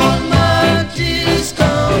 all my tears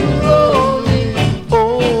come rolling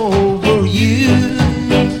over you.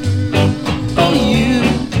 Oh you,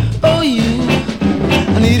 oh you.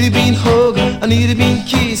 I need to be hugged, I need to be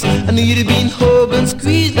kissed, I need to be hugged and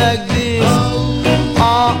squeezed like this.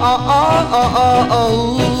 Oh, oh, oh, oh, oh,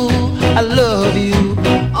 oh, I love you.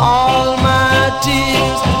 All my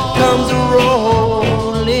tears comes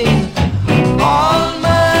rolling, all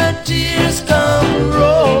my tears come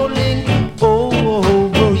rolling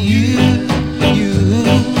over you, you,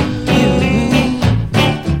 you.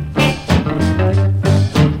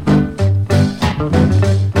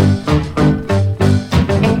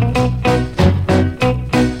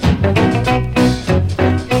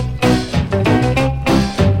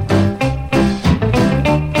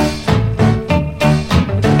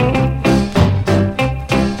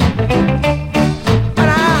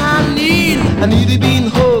 I need to be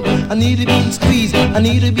hugged, I need to be squeezed, I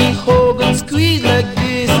need to be hugged and squeezed like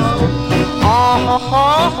this. Oh, oh,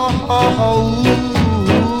 oh, oh,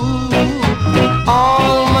 oh.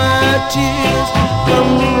 tears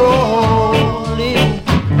come rolling.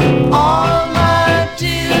 All my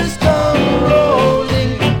tears come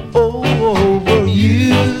rolling over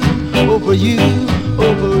you, over you,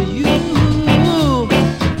 over you.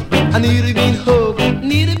 I need to be hugged,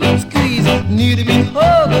 need to be squeezed, need to be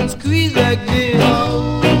hugged and squeezed like this.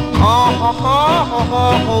 All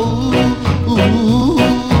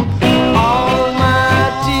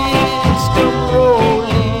my tears come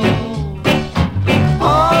rolling.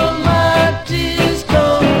 All my tears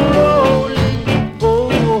come rolling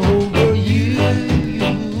over you.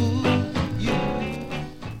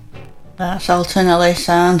 That's Alton Ellis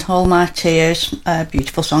and All My Tears.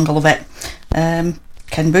 Beautiful song, I love it.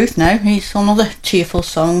 Ken Booth now. He's another cheerful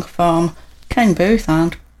song from Ken Booth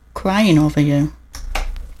and Crying Over You.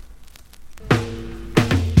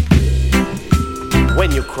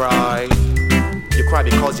 When you cry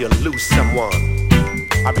because you lose someone,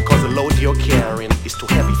 or because the load you're carrying is too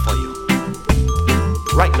heavy for you.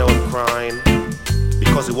 Right now I'm crying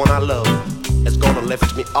because the one I love has gone and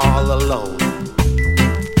left me all alone.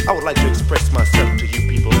 I would like to express myself to you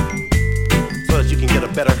people so that you can get a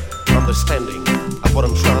better understanding of what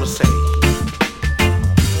I'm trying to say.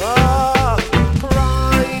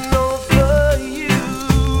 Crying over you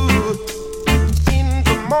in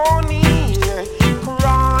the morning,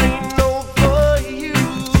 crying over you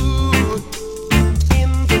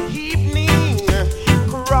in the evening,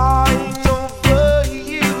 crying over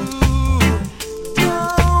you.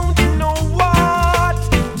 Don't know what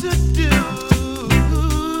to do.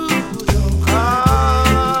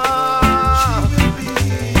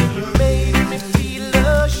 You made me feel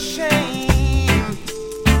ashamed.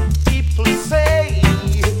 People say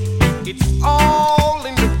it's all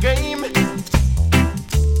in the game.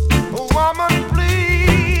 Woman,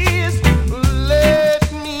 please let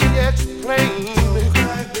me explain.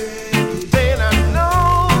 Then I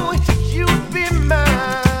know you'll be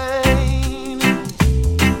mine.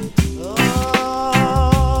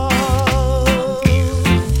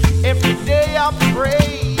 Every day I pray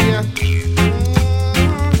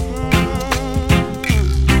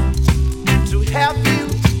to have you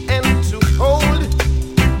and to hold.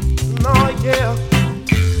 No, yeah.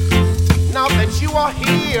 Now that you are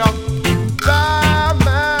here by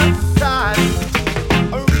my side,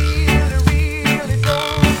 I really, really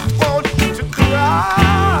don't want to cry.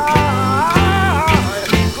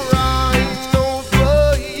 Crying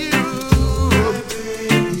over you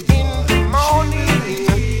in the morning,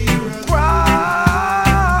 crying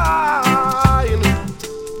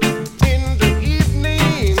in the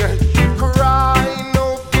evening, crying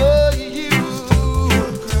over you.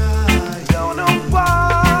 Don't know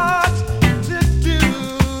what to do.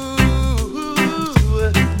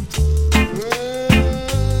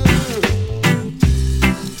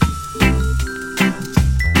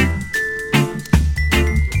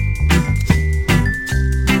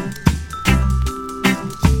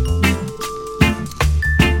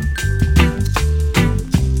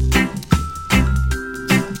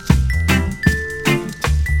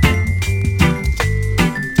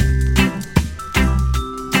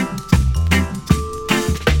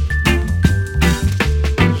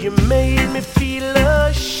 You made me feel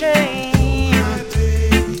ashamed.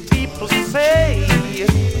 People say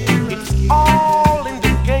it's all in the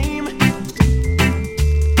game.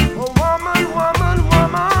 Woman, woman,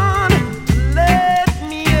 woman, let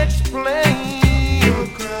me explain.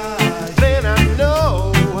 Then I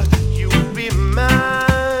know you'll be mine.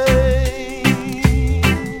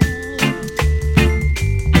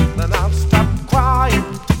 Then I'll stop crying,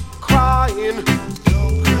 crying.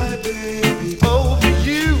 Over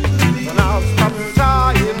you, and I'll stop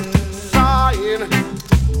sighing, sighing.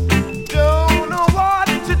 Don't know what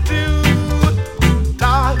to do.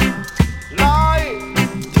 Lying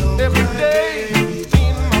every day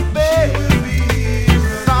in my bed,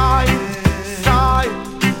 sighing, sighing.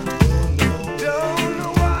 Don't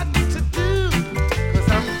know what to do, 'cause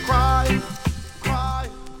I'm crying,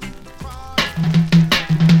 crying.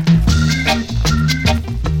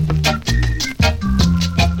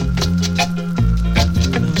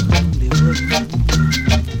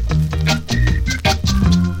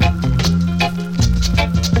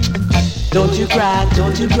 Don't you cry,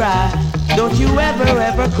 don't you cry, don't you ever,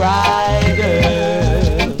 ever cry,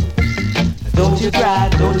 girl. Don't you cry,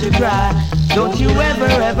 don't you cry, don't you ever,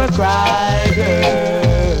 ever cry,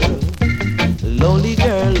 girl. Lonely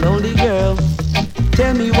girl,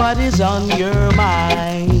 tell me what is on your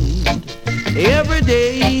mind. Every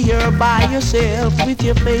day you're by yourself with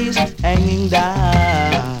your face hanging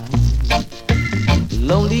down.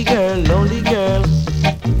 Lonely girl,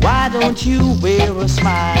 why don't you wear a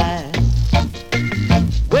smile?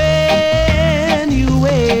 Well,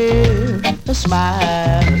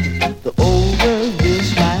 smile, the whole world will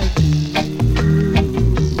smile too.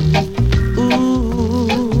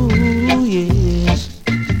 Ooh, yes.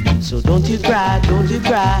 So don't you cry, don't you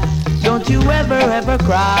cry, don't you ever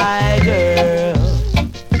cry, girl.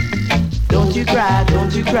 Don't you cry,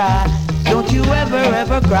 don't you cry, don't you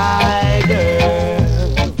ever cry, girl.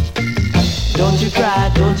 Don't you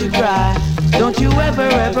cry, don't you cry, don't you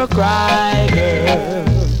ever cry, girl.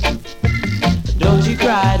 Don't you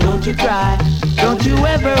cry, don't you cry, don't you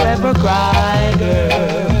ever cry,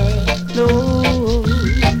 girl. No.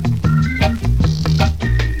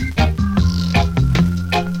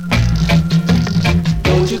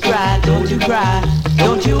 Don't you cry, don't you cry,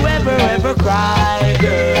 don't you ever cry,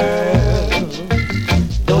 girl.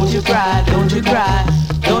 Don't you cry, don't you cry,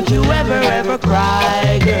 don't you ever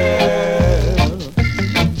cry, girl.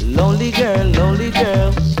 Lonely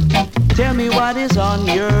girl, tell me what is on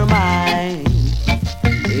your mind.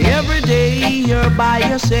 Every day you're by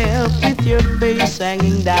yourself with your face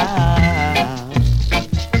hanging down.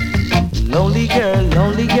 Lonely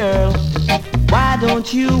girl, why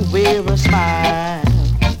don't you wear a smile?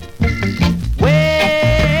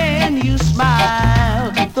 When you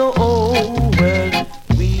smile, the whole world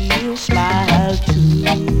will smile too.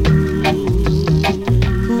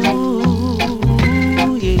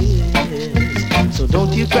 Ooh, yes. So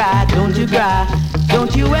don't you cry, don't you cry,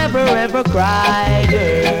 don't you ever cry,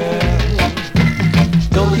 girl.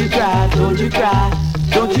 Don't you cry, don't you cry,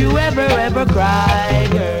 don't you ever cry,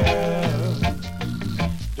 girl.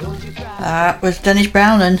 That was Dennis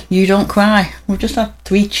Brown and You Don't Cry. We've just had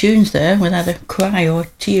 3 tunes there with either cry or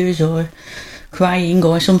tears or crying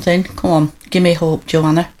or something. Come on, give me hope,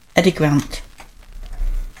 Joanna. Eddie Grant.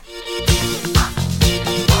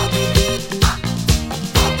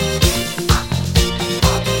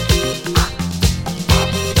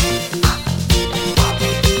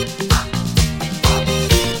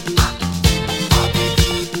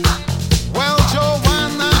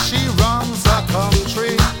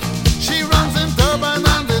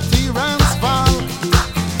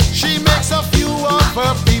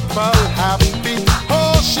 Happy.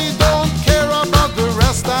 Oh, she don't care about the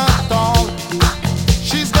rest at all.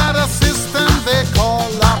 She's got a system they call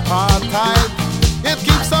apartheid. It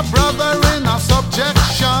keeps her brother in a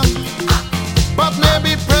subjection. But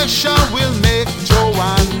maybe pressure will make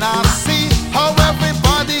Joanna see how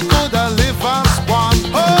everybody could live as one.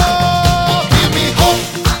 Oh, give me hope,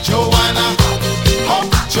 Joanna.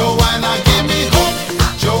 Hope, Joanna, give me hope,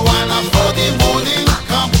 Joanna, for the morning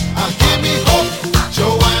come. Give me hope,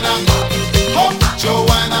 Joanna. Hope,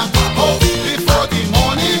 Joanna, hope before the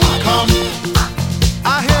morning come.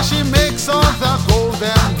 I hear she makes all the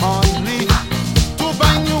golden money to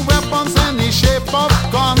buy new weapons any shape of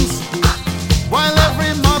guns, while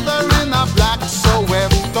every mother in a black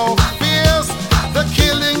Soweto fears the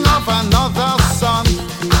killing of another son,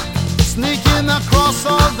 sneaking across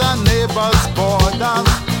all the neighbors' borders,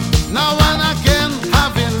 now and again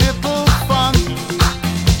having little fun.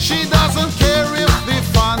 She doesn't care if the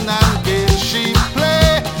fun and game she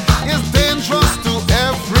play is dangerous to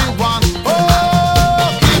everyone.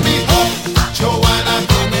 Oh, give me hope, Joanna,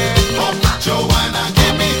 give me hope, Joanna,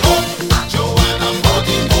 give me hope, Joanna, for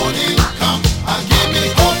the morning come. Give me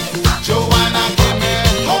hope, Joanna, give me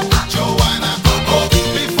hope, Joanna, hope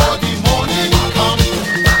before the morning come.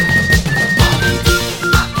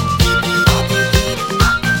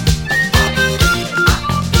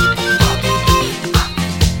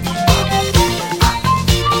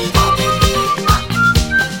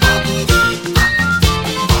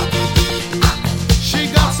 She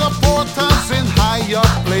got supporters in higher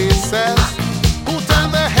places who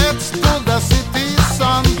turn their heads to the city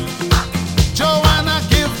sun. Joanna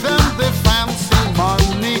give them the fancy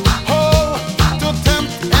money, oh, to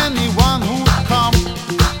tempt anyone who come.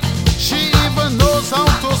 She even knows how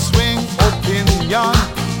to swing opinion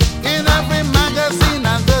in every magazine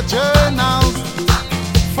and the journals.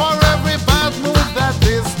 For every bad move that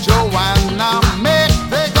this Joanna make,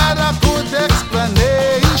 they got a good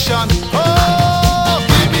explanation. Oh,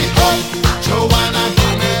 give me hope, Joanna,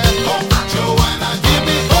 give me hope, Joanna, give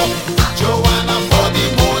me hope, Joanna, for the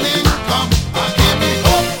morning come. Give me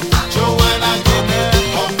hope, Joanna, give me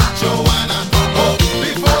hope, Joanna, hope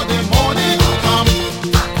before the morning come.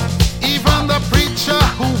 Even the preacher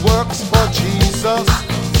who works for Jesus,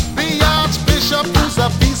 the archbishop who's a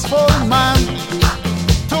peaceful man,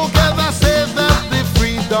 together say that the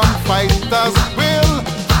freedom fighters will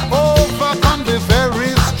overcome the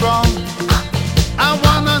very strong. I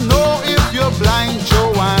wanna know if you're blind,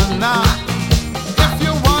 Joanna, if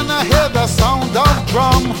you wanna hear the sound of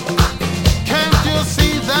drum. Can't you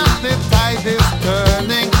see that the tide is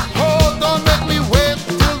turning? Oh, don't make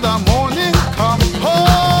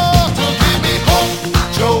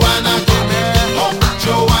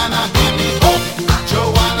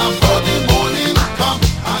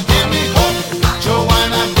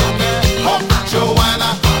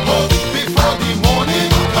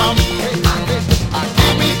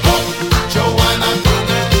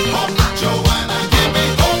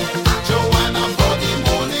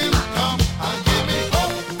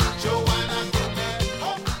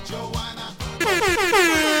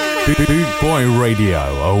Boot Boy Radio,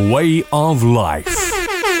 a way of life.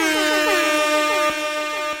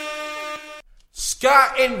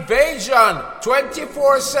 Ska Invasion,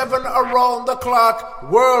 24/7 around the clock,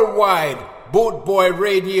 worldwide. Boot Boy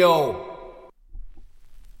Radio.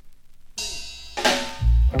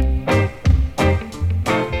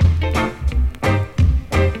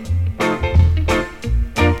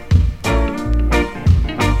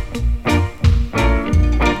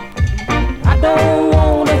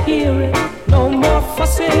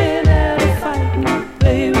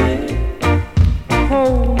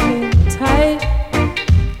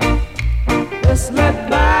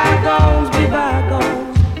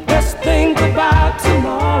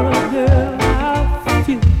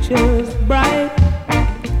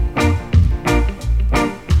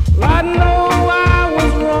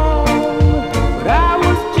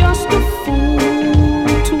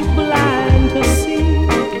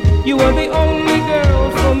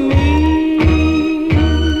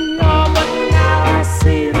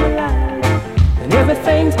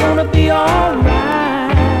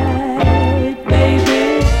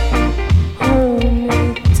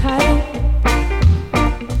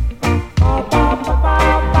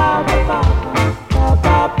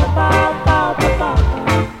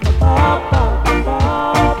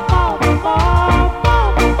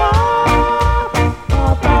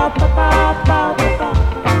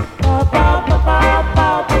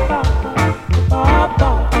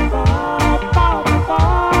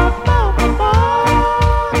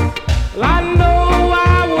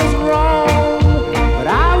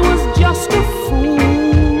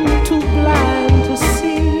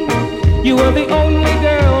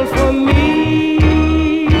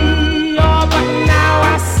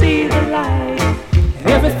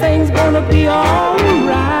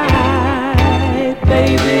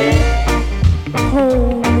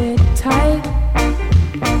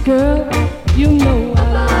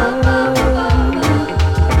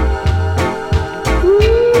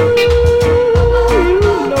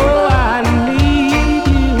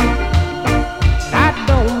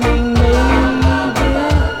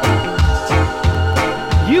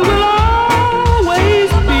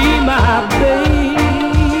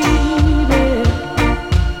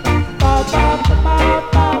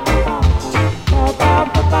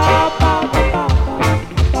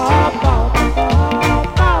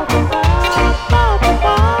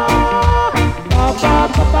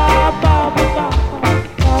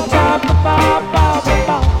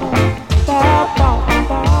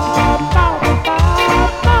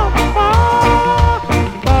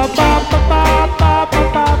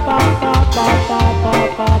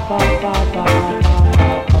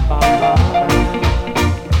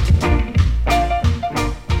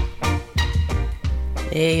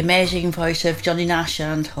 Amazing voice of Johnny Nash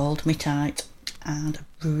and Hold Me Tight, and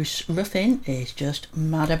Bruce Ruffin is just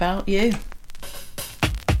Mad About You.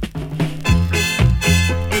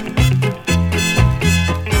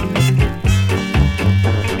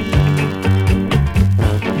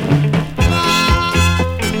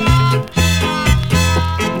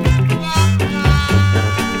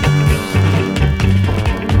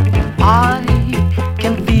 I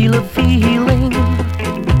can feel a feeling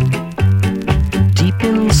deep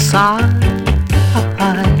inside,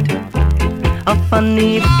 a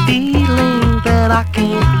funny feeling that I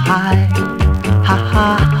can't hide.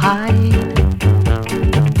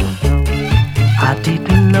 I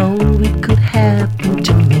didn't know it could happen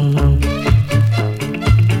to me.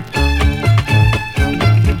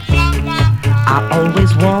 I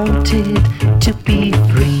always wanted to be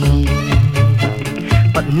free,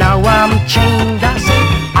 but now I'm chained. I say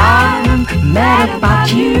I'm mad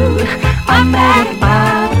about you. I'm mad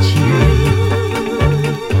about you.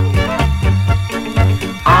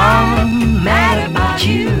 I'm mad about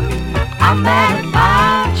you. I'm mad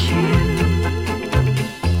about you.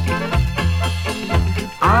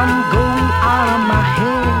 I'm going out of my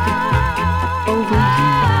head over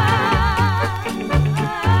you,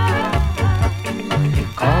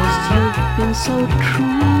 'cause you've been so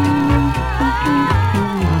true.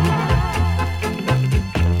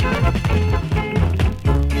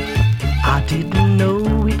 I didn't know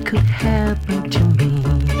it could happen to me.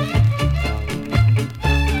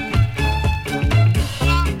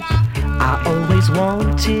 I always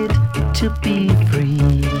wanted to be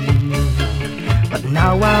free, but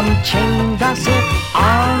now I'm chained. I said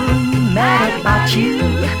I'm mad about you.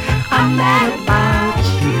 I'm mad about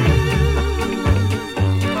you.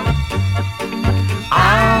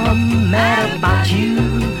 I'm mad about you.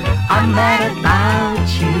 I'm mad about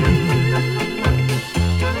you.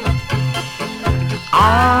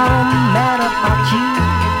 I'm mad about you.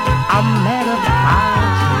 I'm mad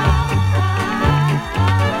about you.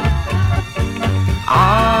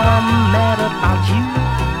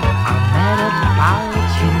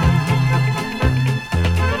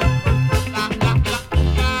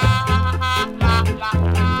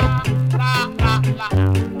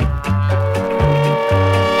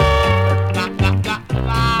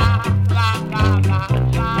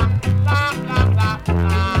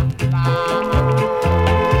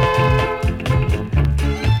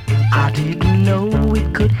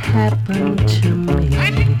 happened to me.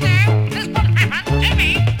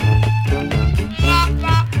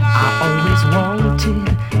 I always wanted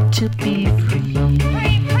to be free,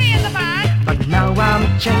 but now I'm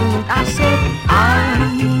chained. I said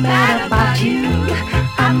I'm mad about you.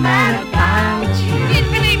 I'm mad about you.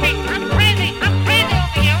 I'm crazy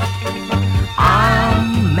over you.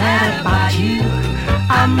 I'm mad about you.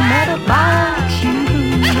 I'm mad about you.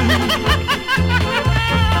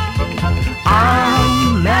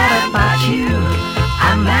 I'm mad about you.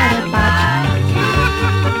 I'm mad about you.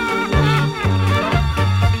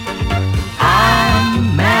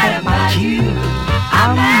 I'm mad about you.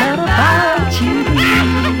 I'm mad about you.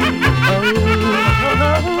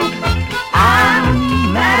 Oh, I'm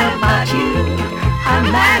mad about you. I'm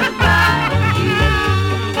mad about you.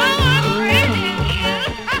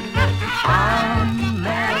 I'm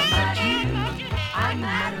mad about you. I'm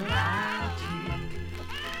mad about you.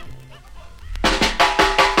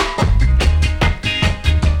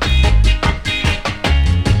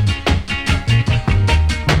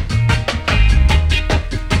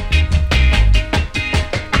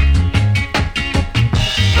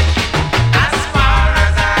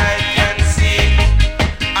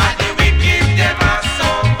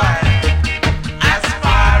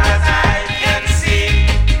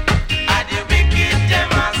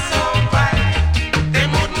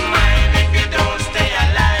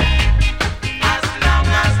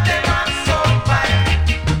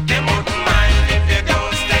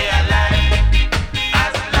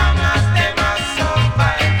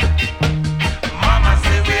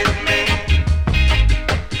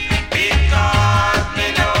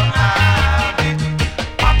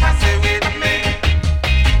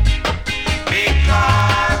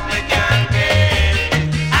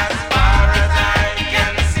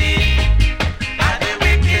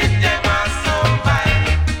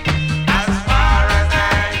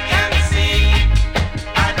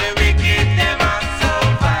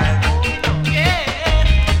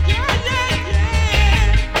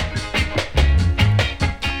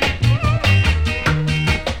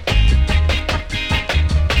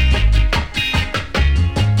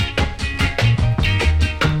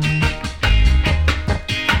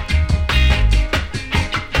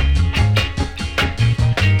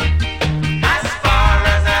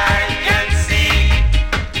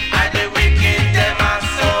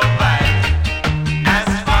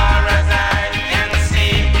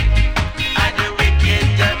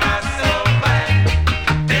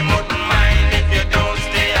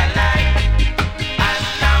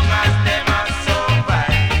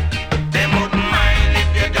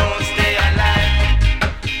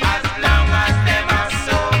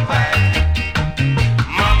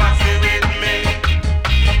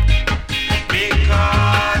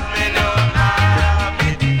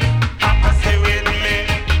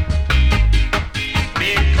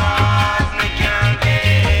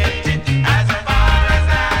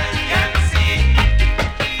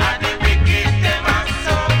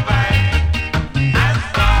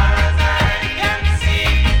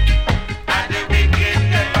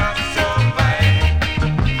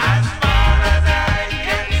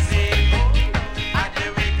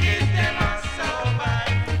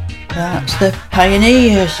 That's the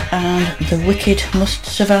Pioneers and The Wicked Must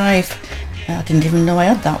Survive. I didn't even know I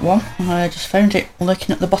had that one. I just found it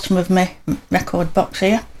looking at the bottom of my record box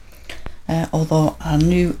here. Although I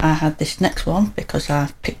knew I had this next one because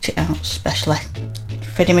I picked it out specially.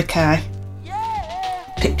 Freddie Mackay,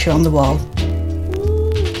 Picture on the Wall.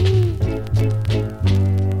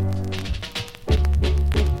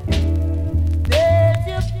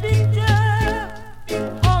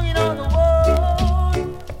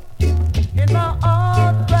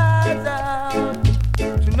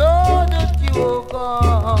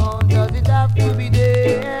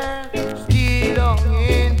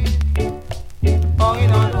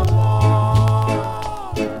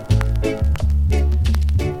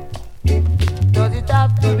 Does it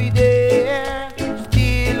have to be there?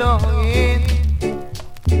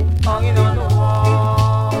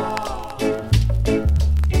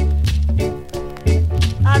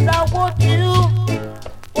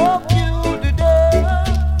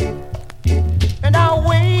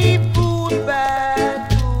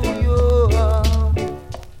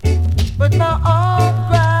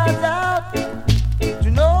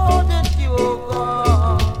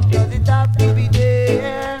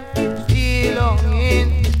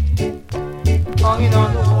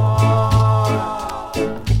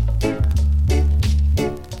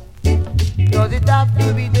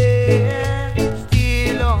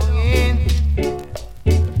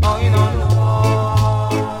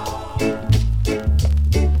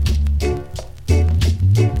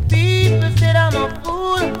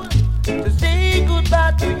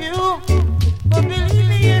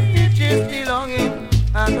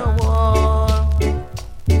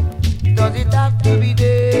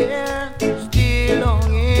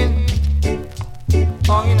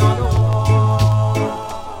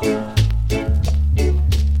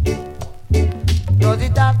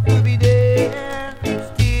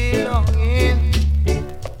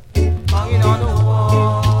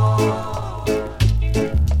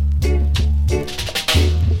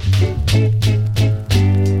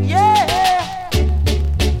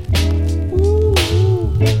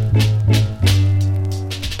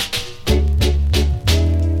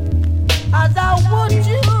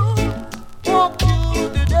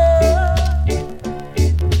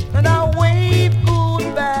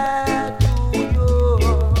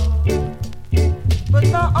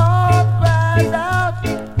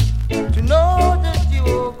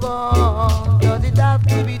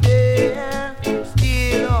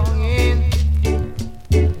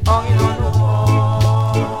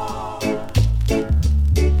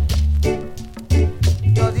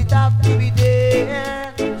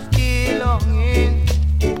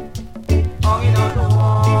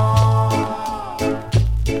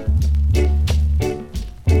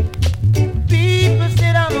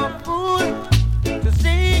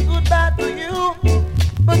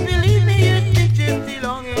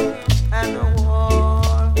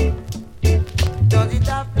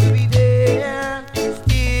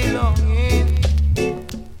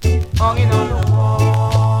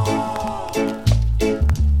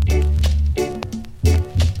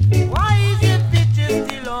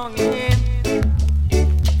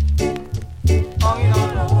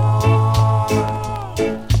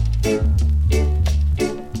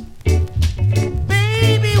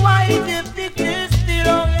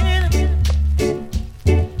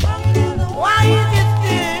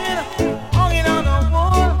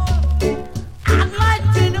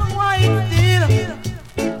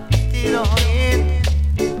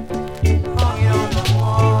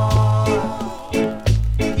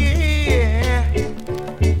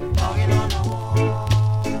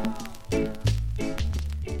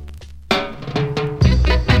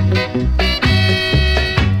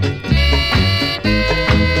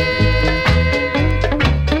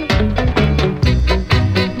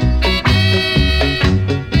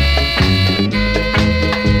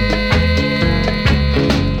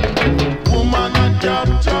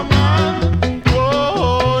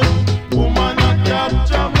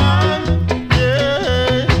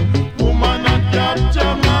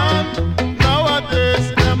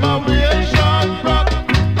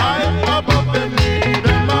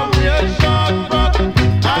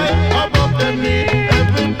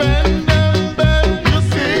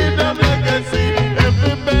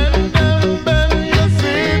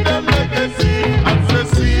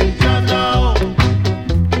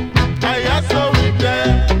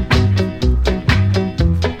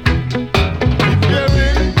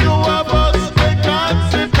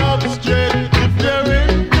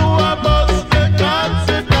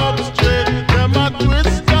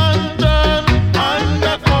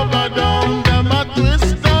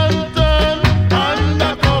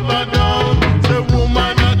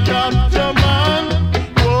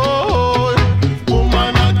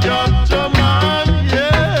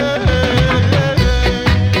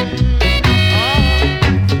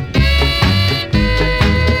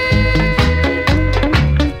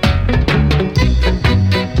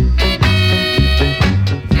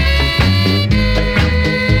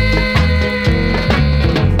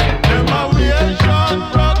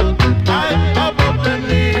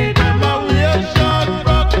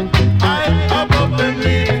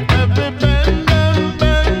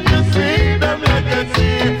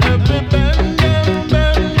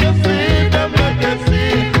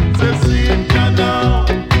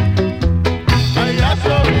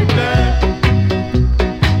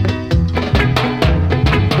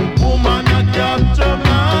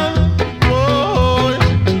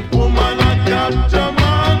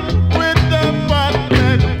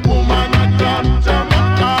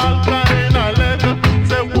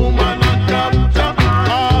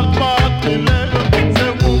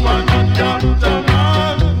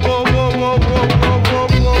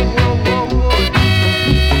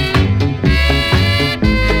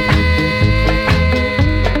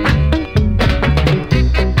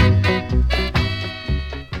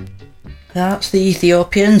 That's the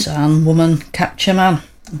Ethiopians and Woman Capture Man.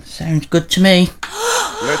 Sounds good to me.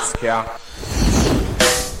 Let's go.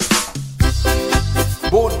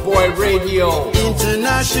 Boot Boy Radio.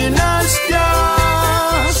 International Ska.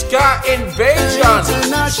 Ska Invasion.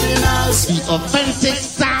 International Ska. The authentic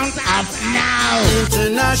sound of now.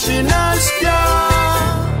 International Ska.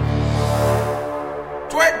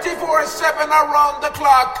 24/7 around the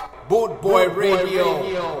clock. Boot Boy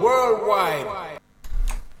Radio. Worldwide.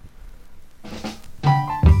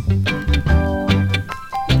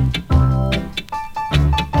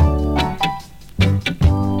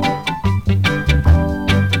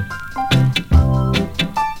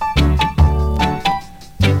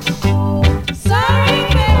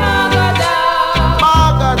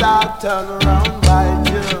 Turn around by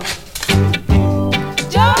you.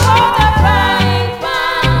 Jump on the frying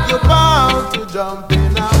pan. You're bound to jump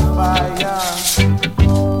in a fire.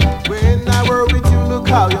 When I were with you, look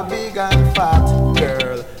how you're big and fat,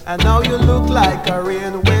 girl. And now you look like a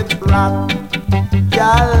rain-wet rat.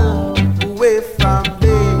 Girl, away from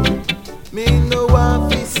me. Me no one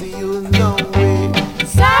to see you no way.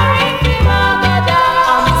 Sorry, Magadak.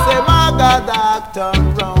 I'm say Magadak,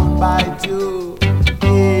 turn round by you.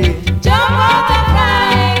 Jump on the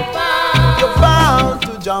frying pan. You're bound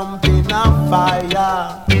to jump in a fire.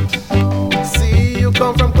 See, you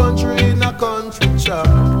come from country in a country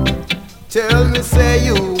truck. Tell me, say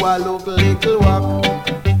you a look little walk.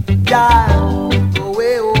 Girl, go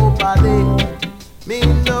way over there. Me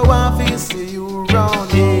no one feel see you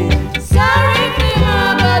round here. Sorry,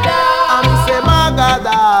 Magadak. I'm say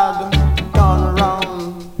Magadak, turn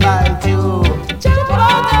round like you. Jump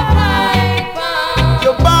on the frying pan.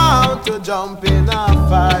 You're bound to jump in a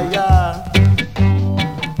fire.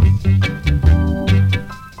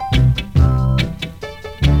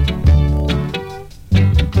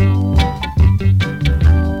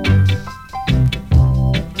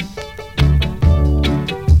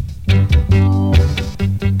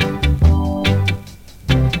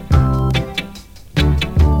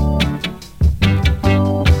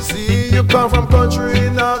 See, you come from country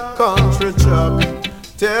in a country truck.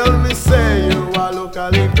 Tell me, say you a look a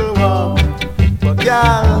little walk. But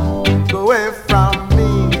girl, go away from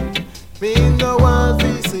me. Me no want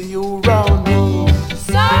to see you round me.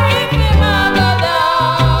 Sorry,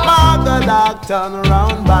 Magadak. Magadak, turn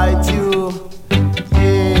around, bite you.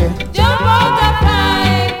 Yeah. Jump on the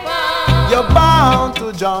frying pan. You're bound to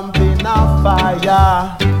jump in a fire.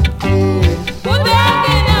 Yeah. Put that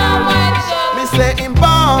in a white shirt. Me say him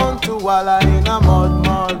bound to walla in a mud.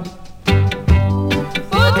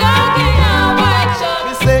 Put that in a white shirt.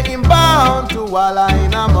 Me say him bound to walla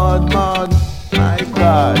in a mud. My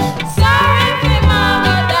gosh. Sorry,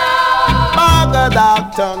 Magadak. Magadak,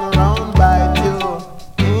 turn around, bite you.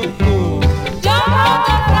 Jump on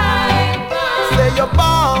the frying pan. Say you're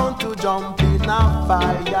bound to jump in a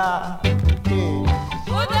fire.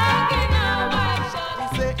 Put that in a white shirt. Me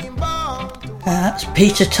say him bound to. That's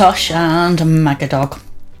Peter Tosh and Magadog.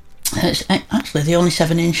 It's actually the only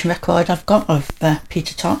 7-inch record I've got of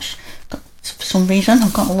Peter Tosh. For some reason,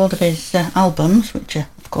 I've got a lot of his albums, which are,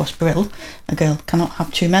 of course, brill. A girl cannot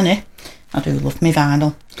have too many. I do love me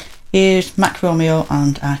vinyl. Here's Mac Romeo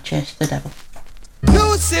and I Chase the Devil.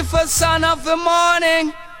 Lucifer, son of the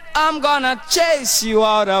morning, I'm gonna chase you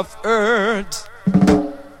out of earth.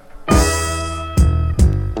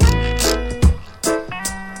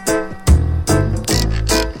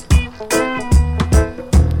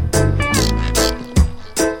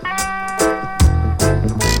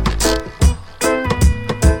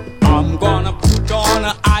 I'm gonna put on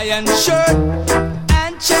an iron shirt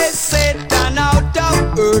and chase Satan out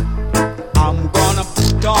of earth. I'm gonna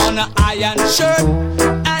put on an iron shirt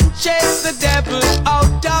and chase the devil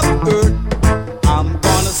out of earth. I'm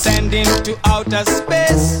gonna send him to outer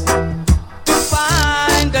space to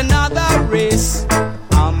find another race.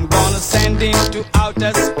 I'm gonna send him to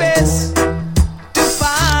outer space to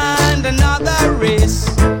find another race.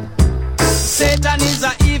 Satan is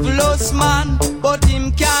a evilous man, but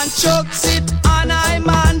him can't choke it on I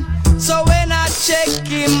man. So when I check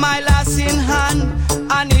him, my lass in hand,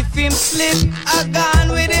 and if him slip, I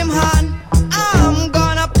gone with him hand. I'm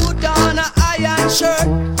gonna put on an iron shirt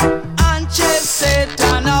and chase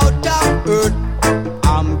Satan out of earth.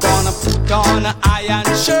 I'm gonna put on an iron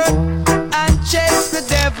shirt and chase the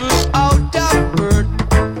devil out of earth.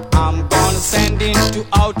 I'm gonna send him to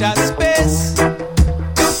outer space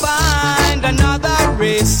to find another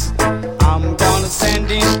race. I'm gonna send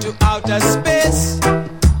him to outer space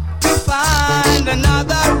to find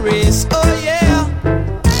another race. Oh yeah.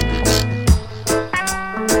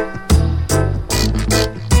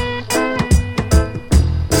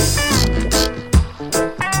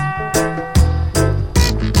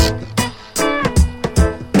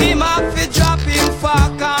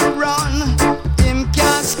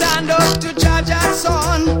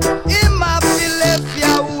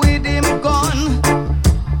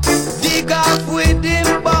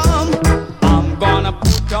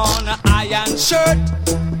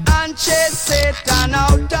 Satan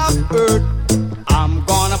out of earth. I'm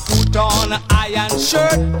gonna put on an iron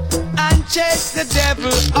shirt and chase the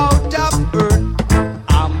devil out of earth.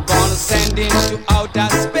 I'm gonna send him to outer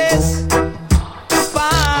space to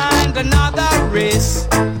find another race.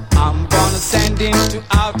 I'm gonna send him to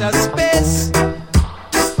outer space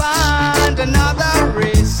to find another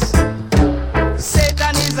race.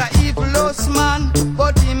 Satan is a evil man,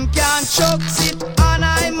 but him can't choke it on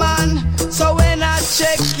I man. So when I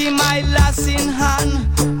check him, I lost in hand,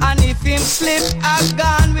 and if him slip, I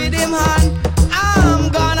gone with him hand. I'm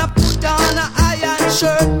gonna put on an iron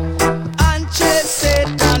shirt and chase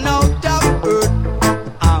Satan out of earth.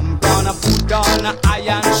 I'm gonna put on an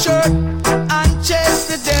iron shirt and chase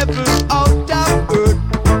the devil out of earth.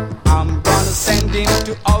 I'm gonna send him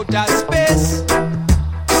to outer space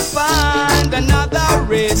to find another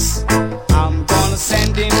race. I'm gonna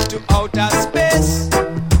send him to outer space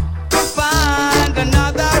to find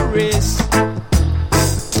another race.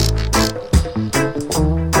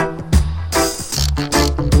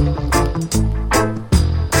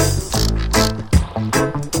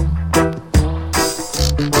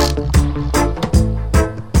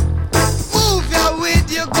 Move ya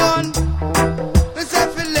with your gun. Let's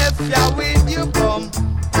have you left ya with your bum.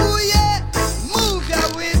 Oh yeah, move ya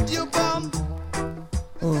with your bum.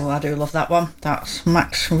 Oh, I do love that one. That's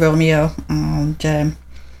Max Romeo and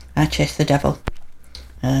I Chase the Devil.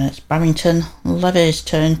 It's Barrington Levy's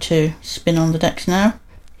turn to spin on the decks now.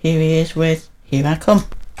 Here he is with Here I Come.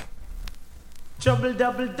 Trouble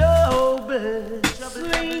double double,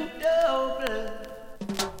 swing double.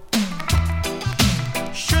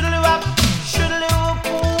 Shoodly wop, shoodly whoop,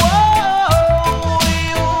 whoa,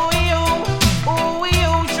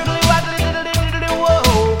 shoodly wop, diddly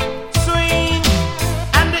whoa, swing.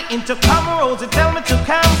 And the intercom Rosie tell me to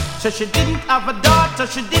come. So she didn't have a daughter,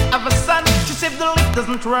 she did have a son. She said the lift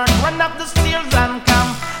doesn't work, run up the stairs and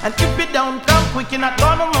come. And if you don't come quick, you're not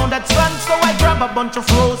gonna know that's fun. So I grab a bunch of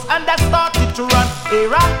rose and I started to run.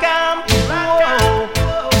 Here I come, whoa.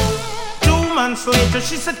 2 months later,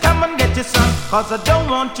 she said, come and get your son, cause I don't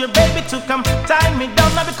want your baby to come tie me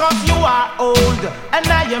down. Now because you are old and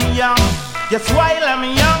I am young. Yes, while I'm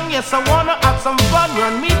young, yes, I wanna have some fun.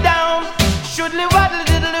 Run me down, shoodly waddly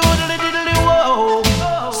diddly woodly diddly whoa.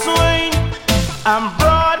 Swing, I'm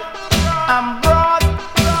broad, I'm broad,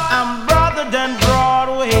 I'm broader than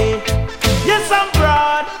Broadway. Yes, I'm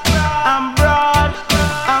broad, I'm broad,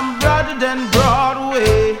 I'm broader than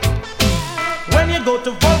Broadway. When you go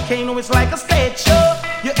to Volcano, it's like a stage show.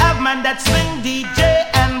 You have man that swing, DJ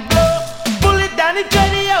and blow. Pull it down, it's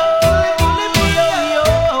ready, yo.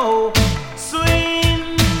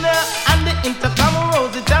 Swing, and the intercom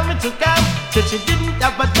Rosie tell me to come. Said she didn't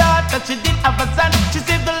have a daughter, she did have a son. She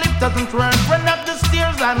said the lift doesn't work, run up the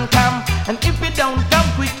stairs and come. And if you don't come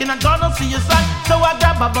quick, you're not gonna see your son. So I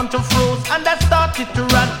grab a bunch of rose and I started to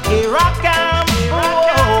run. Here I come,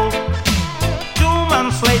 whoa. 2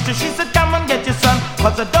 months later, she said, come and get your son,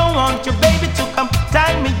 cause I don't want your baby to come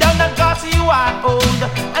tie me down. Cause you are old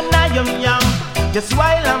and I am young. Just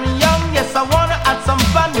while I'm young, yes, I wanna have some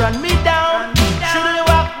fun. Run me down, shoodly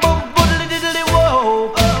wop, boom, boodly diddly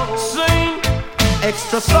whoa. Swing,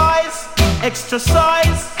 extra size, extra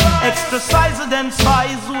size, extra sizer than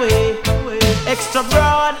size way. Extra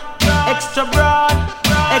broad, extra broad,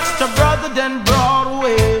 extra broader than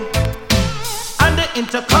Broadway. And the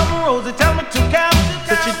intercom Rosie tell me to come.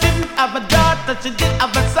 So she didn't have a daughter, she did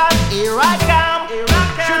have a son. Here I come,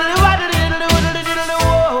 shoodly waddly diddly woodly diddly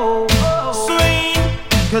whoa. Swing,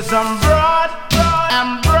 cause I'm broad,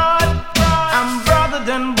 I'm broad, I'm broader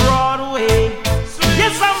than Broadway.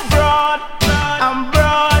 Yes, I'm broad, I'm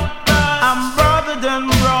broad, I'm broader than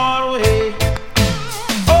Broadway.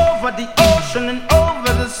 Over the ocean and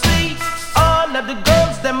over the sea, all of the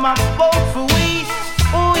girls them are both for we.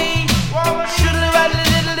 Shoodly waddly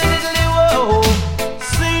diddly diddly whoa.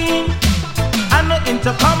 Sing, and the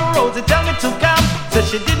intercom Rosie tell me to come. Said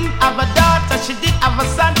she didn't have a daughter, she did have a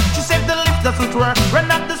son. She said the lift doesn't work,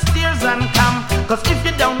 run up the stairs and come. Cause if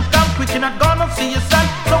you don't come quick, you're not gonna see your son.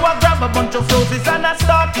 So I grab a bunch of roses and I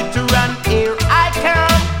started to run. Here I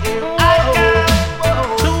come, here I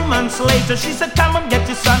come. 2 months later, she said, come and get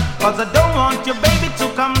your son, cause I don't want your baby to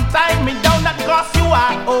come tie me down. Not cause you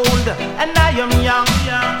are old and I am young.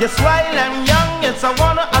 Yes, while I'm young, yes, I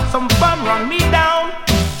wanna have some fun. Run me down,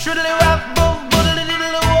 shoodly wop, boom, boodly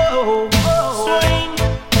diddly whoa. Swing,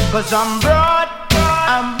 cause I'm broad,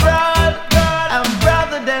 I'm broad, I'm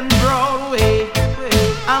broader than Broadway.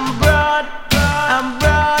 I'm broad, I'm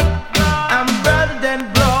broad, I'm broader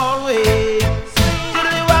than Broadway.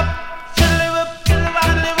 Shoodly wop, shoodly wop, shoodly wop,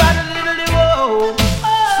 diddly wop, diddly whoa.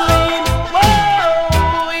 Swing,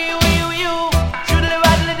 whoa,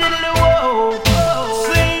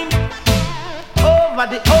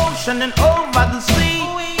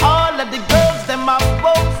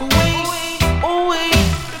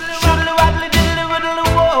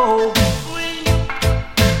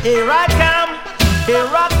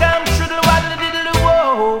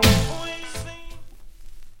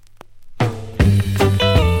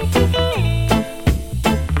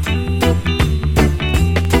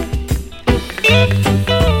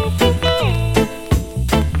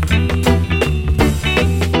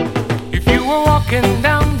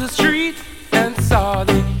 saw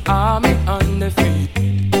the army on their feet,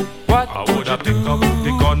 what I would have picked up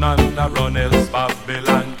the gun and a run, else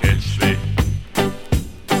Babylon catch me.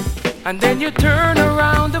 And then you turn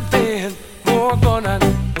around the bend, more gun and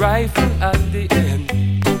rifle at the end.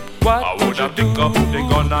 What I would have picked up the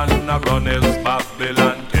gun and a run, else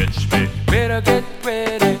Babylon catch me. Better get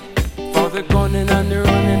ready for the gunning and the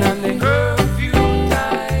running and the curfew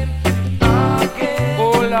time again.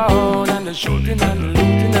 Oh Lord, and the shooting and the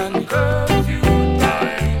looting and the curfew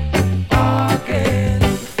time again.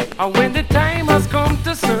 And when the time has come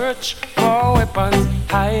to search for weapons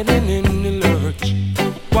hiding in the lurch,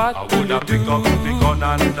 what I would have picked up the gun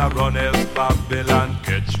and a run, else Babylon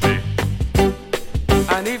catch me.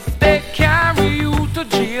 And if they carry you to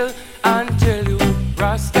jail and tell you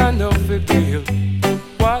Rasta no fi bail,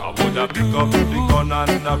 what I would have picked up the gun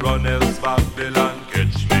and a run, else Babylon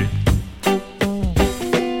catch me.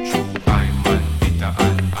 True, I'm man bitter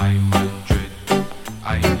and I'm man dread.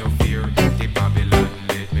 I no fear the Babylon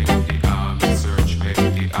led. Make the army search, make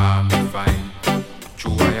the army find.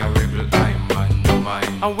 True, I a rebel, I'm man no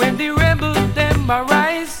mind. And when the rebel them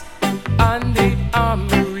arise and the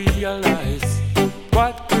army realize,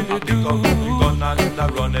 what will you do? The gun and a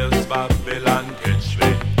run, else Babylon catch me.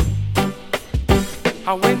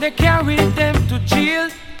 And when they carry them to jail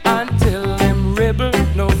and tell them rebel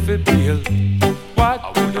no fi bail,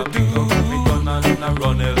 what will you do? The gun and a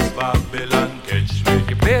run, else Babylon catch me.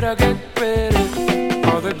 You better get ready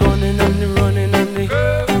for the gunning and the running and the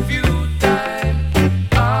curfew time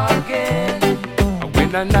again. And when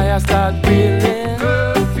the night start bailing,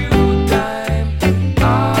 curfew time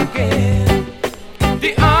again.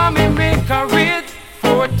 The army make a raid,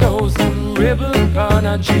 4,000 rebel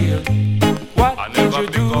gonna jail. What I never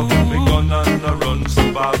pick up the gun and a run,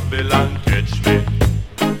 so Babylon catch me.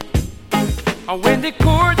 And when the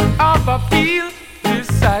court of appeal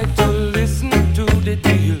decide to listen to the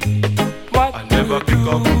deal, what I never pick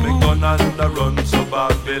up the gun and a run, so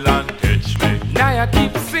Babylon catch me. Now I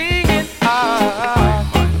keep singing, I'm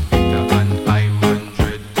bitter and I'm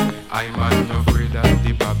dread. I'm afraid of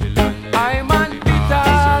the Babylon. I'm bitter,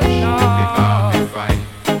 no. The army find.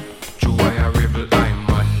 True, I a rebel, I'm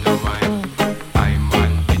no mind. I'm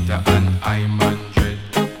bitter and I'm dread.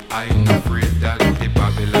 I'm afraid that the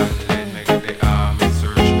Babylon led. Make the army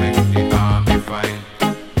search, make the army find.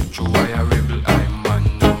 True, I a rebel, I'm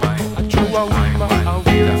no mind. True, I'm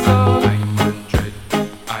bitter and I'm dread.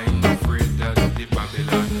 I'm afraid that the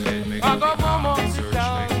Babylon led. Make the army search,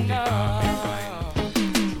 make the army find.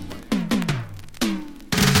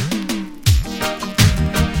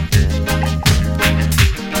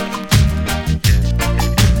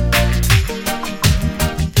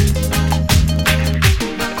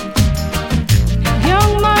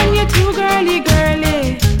 Young man, you're too girly, girly.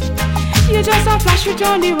 You just a flash it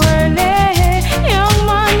on the whirly. Young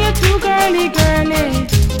man, you're too girly, girly.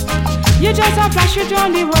 You just a flash it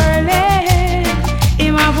on the whirly.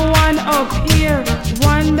 Him have one up here,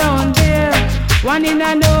 one down there, one in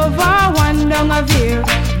a Nova, one down a Veer.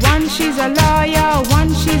 One she's a lawyer,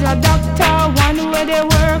 one she's a doctor, one where they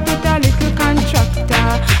work with a little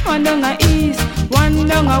contractor. One down a east, one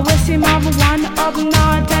down a west. Him have one up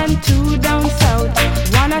north and two down south.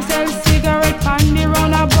 One a sell cigarette on the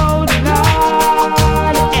roundabout.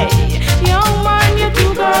 Lord, hey, young man, you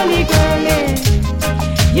too girly, girly.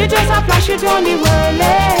 You just a flash it on the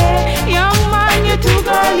whirly. Young man, you too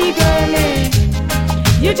girly, girly.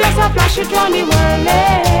 You just a flash it on the whirly.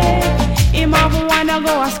 Him have wanna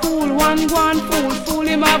go to school, one go on fool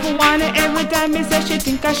him have one every time he say she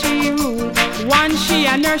think a she rule. One she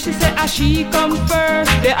a nurse, she say a she come first.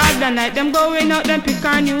 The other night them going out, them pick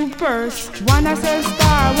her new purse. One a sell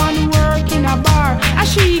star, one work in a bar. A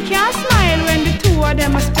she can't smile when the two of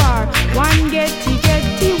them a spar. One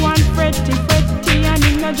getty, one fretty, and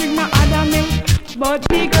him no drink no other milk. But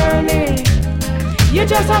the girly, you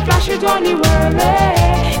just a flash it on the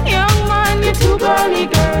whirly. Young man, you too girly,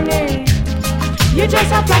 girly. You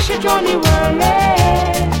just a flash it on the whirly.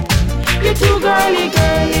 You too girly,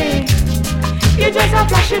 girly. You just a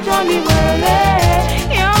flash it on the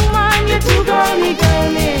whirly. Young man, you too girly,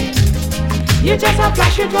 girly. You just a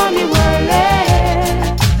flash it on the whirly.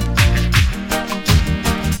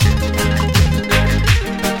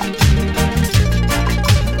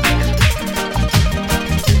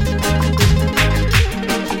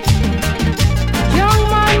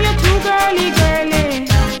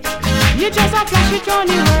 You just a flash it on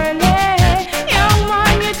the whirly. Young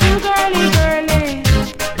man, you too girly, girly.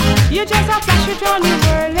 You just a flash it on the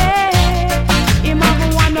whirly. Him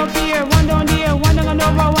have one up here, one down there, one down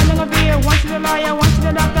over, one down over here. One to the lawyer, one to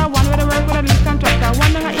the doctor, one with the work with a lead contractor,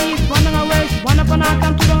 one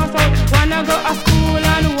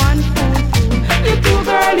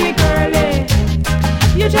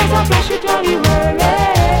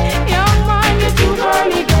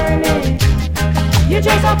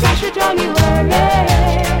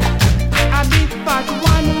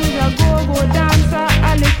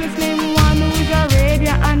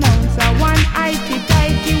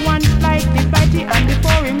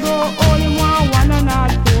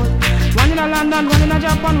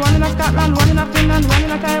Japan, one in Scotland, one in Finland, one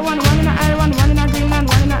in Taiwan, one in Ireland, one in Greenland,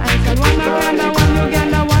 one in Iceland, one in Canada, one in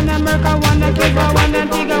Uganda, one in America, one in Cuba, one in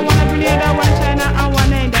Antigua, one in Grenada, one in China, and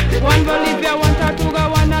one in India, one Bolivia, one Tortuga,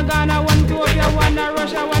 one in Ghana, one Ethiopia, one in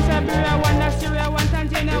Russia, one Siberia, one in Syria, one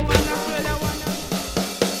Tanzania, one in Australia, one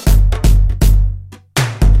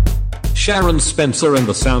Sharon Spencer and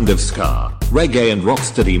the Sound of Ska, reggae and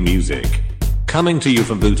rocksteady music. Coming to you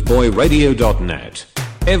from bootboyradio.net.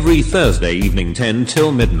 Every Thursday evening 10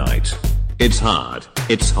 till midnight. It's hard,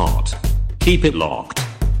 it's hot. Keep it locked.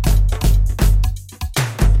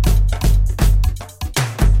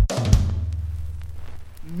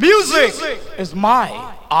 Music is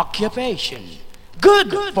my occupation.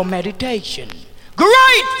 Good for meditation.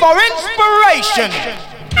 Great for inspiration.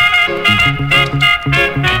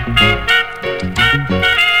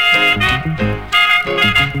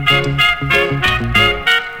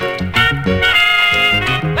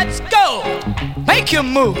 Let's go. Make you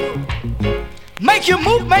move. Make you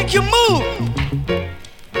move, make you move.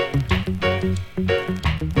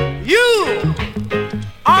 You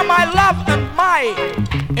are my love and my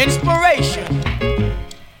inspiration.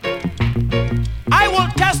 I will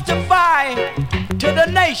testify to the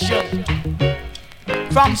nation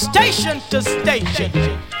from station to station.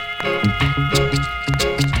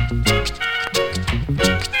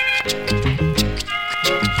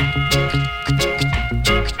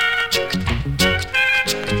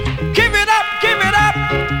 Give it up, give it up.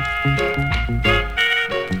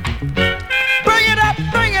 Bring it up,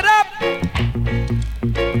 bring it up.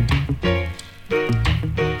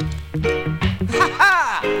 Ha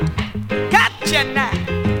ha! Gotcha now.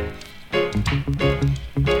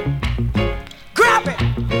 Grab it.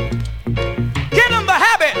 Get in the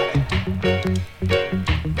habit.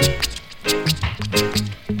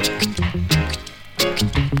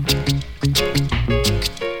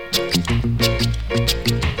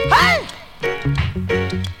 Hey!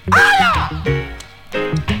 Aya!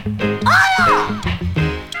 Aya!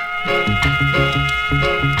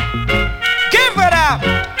 Give it up.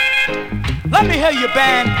 Let me hear you,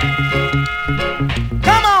 band.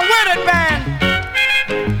 Come on with it, band.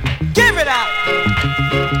 Give it up.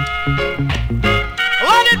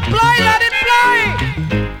 Let it play, let it play.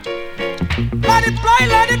 Let it play,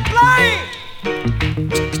 let it play.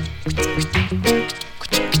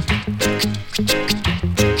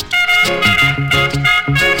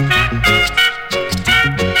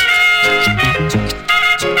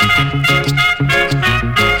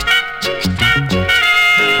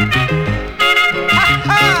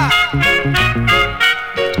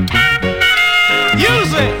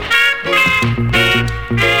 Use it.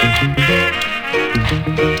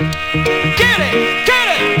 Get it, get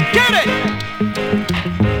it, get it.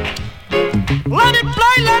 Let it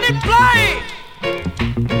play, let it play.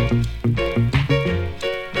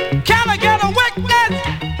 Can I get a witness?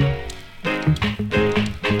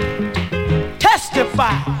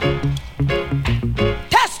 Testify.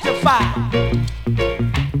 Testify.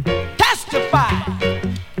 Testify.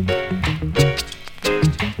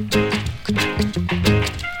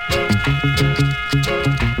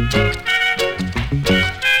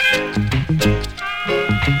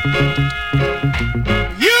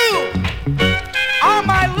 You are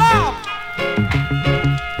my love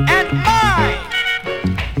and my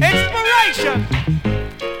inspiration.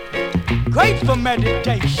 Great for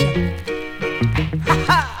meditation. Ha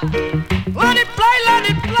ha! Let it play, let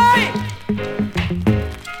it play.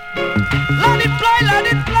 Let it play, let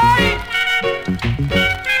it play.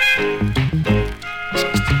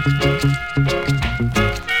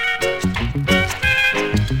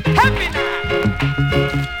 Happy now.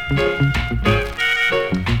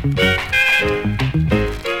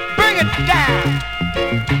 Bring it down.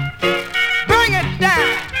 Bring it down.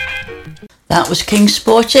 That was King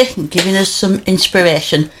Sporty giving us some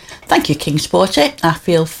inspiration. Thank you, King Sporty. I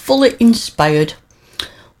feel fully inspired.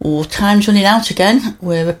 Oh, time's running out again.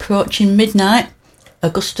 We're approaching midnight.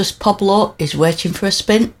 Augustus Pablo is waiting for a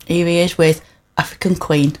spin. Here he is with African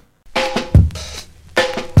Queen.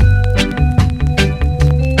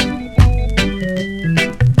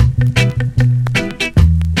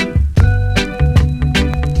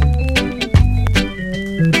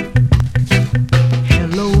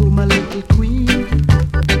 Hello, my little queen.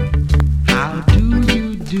 How do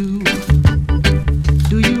you do?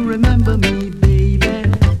 Do you remember me, baby?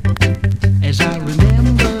 As I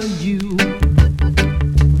remember you,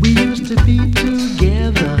 we used to be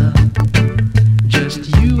together, just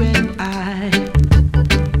you and I.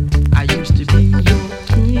 I used to be your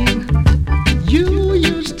king. You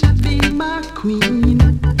used to be my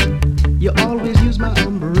queen. You always used my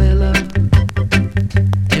umbrella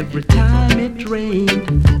every time it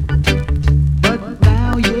rained.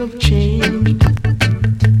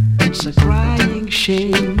 it's a crying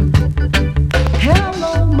shame.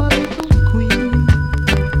 Hello, my little queen.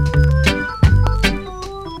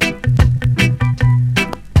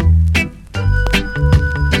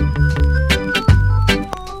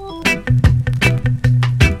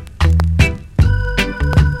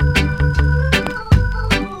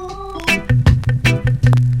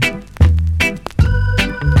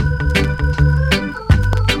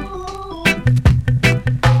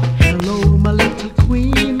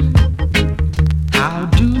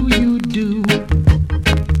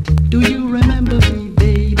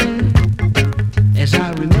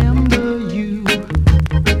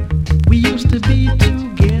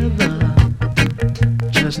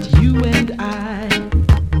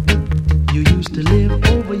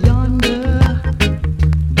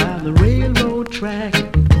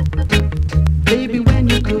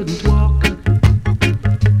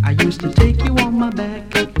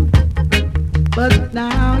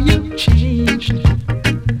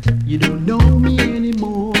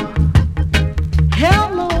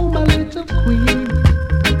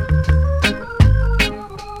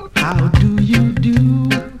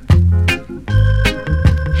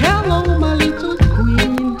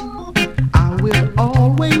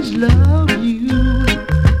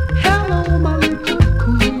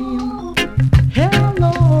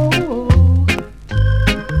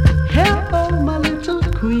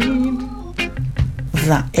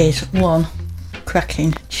 One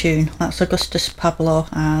cracking tune. That's Augustus Pablo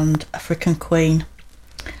and African Queen.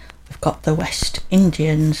 We've got the West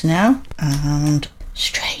Indians now and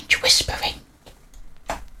Strange Whispering.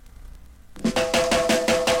 You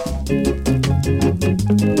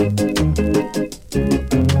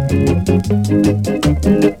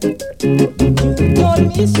told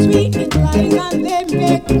me sweet lies and they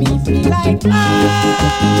make me feel like I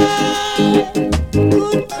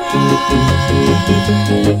could cry.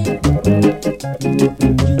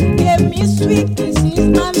 You gave me sweet kisses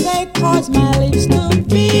and they caused my lips to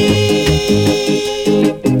be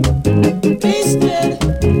blistered,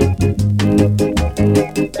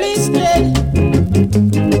 blistered.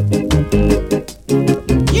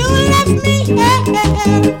 You left me here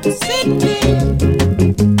sitting.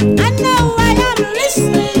 I know I am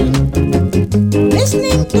listening to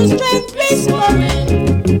strange whispering.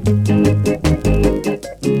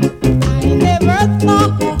 I never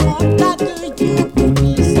thought that you could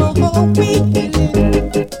be so willing.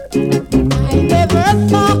 I never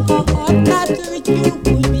thought that you could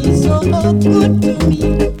be so good to me.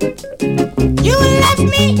 You left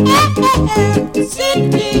me here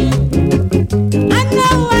sitting. I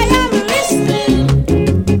know I am listening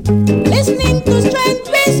to strange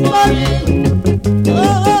whispering. Oh,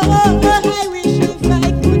 I wish if I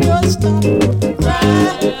could just stop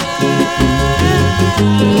crying.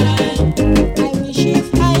 I wish if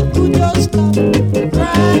I could just stop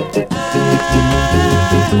crying.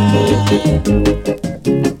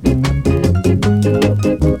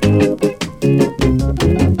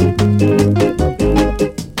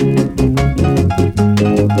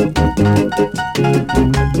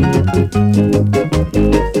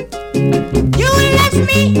 You left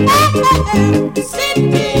me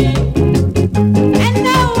sitting, and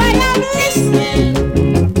now I am listening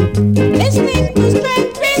to strange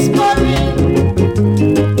whispering.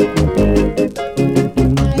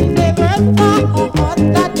 I never thought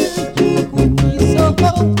that you would be so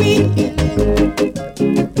willing.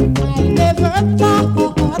 I never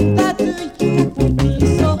thought that you would be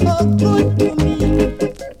so good to me.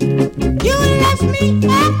 You left me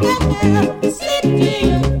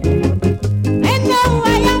sitting. And now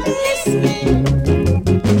I am listening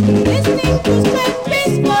to strange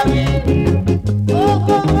whispering. Oh,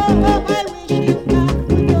 oh, oh, oh, I wish if I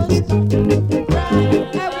could just cry.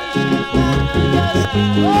 I wish if I could just,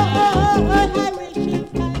 oh, oh, oh, I wish if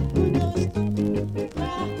I could just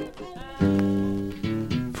cry.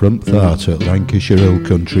 Front Theatre, Lancashire Hill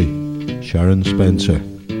Country, Sharon Spencer,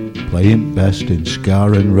 playing best in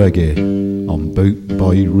ska and reggae on Boot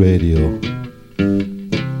Boy Radio.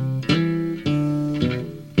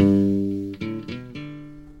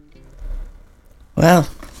 Well,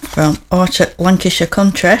 from Orchard, Lancashire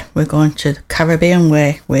Country, we're going to the Caribbean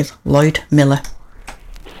Way with Lloyd Miller.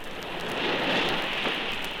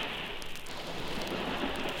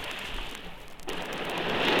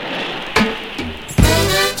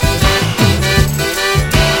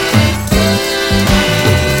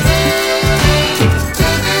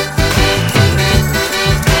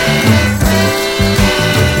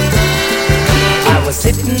 I was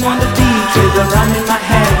sitting on the beach with a rum in my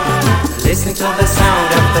hand, listening to the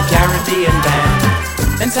sound of the Caribbean band.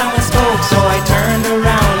 Then someone spoke, so I turned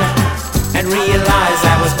around and realized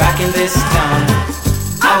I was back in the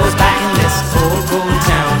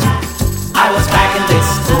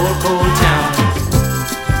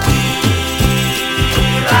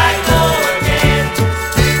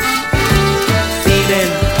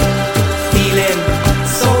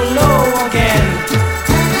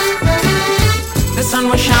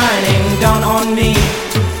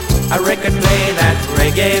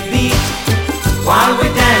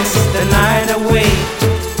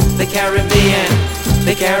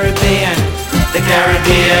Caribbean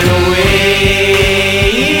way.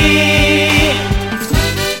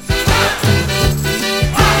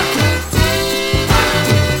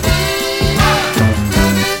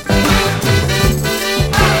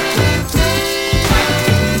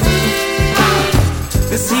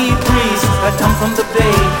 The sea breeze that come from the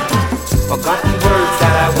bay, forgotten words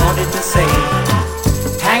that I wanted to say,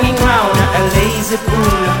 hanging round a lazy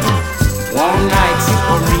pool. Warm nights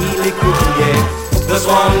were really cool, yeah. Those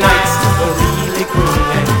warm nights were really cool,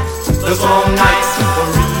 yeah. Those warm nights were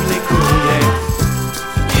really cool, yeah.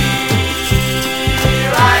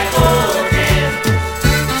 Here I go again,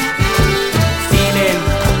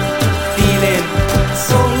 feeling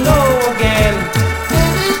so low again.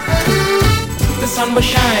 The sun was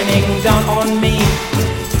shining down on me,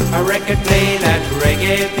 a record play that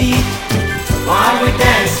reggae beat, while we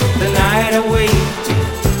danced the night away.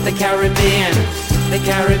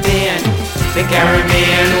 The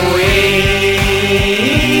Caribbean way.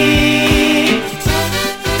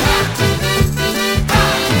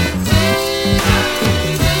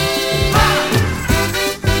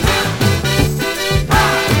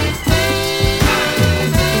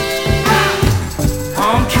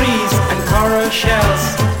 Palm trees and coral shells,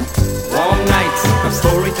 warm nights, a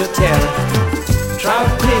story to tell.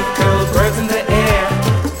 Tropical birds in the air,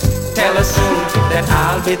 tell us soon that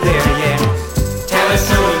I'll be there, yeah. Tell us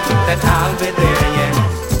soon that I'll be there, yeah.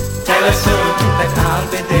 Tell us soon that I'll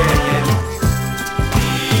be there, yeah.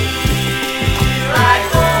 Here I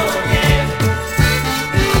go again,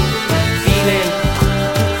 feeling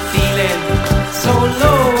so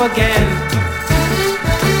low again.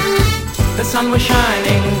 The sun was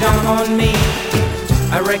shining down on me,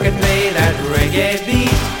 a record played that reggae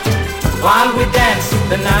beat, while we danced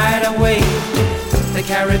the night away. The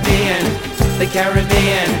Caribbean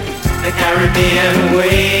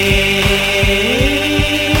way.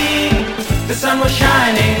 The sun was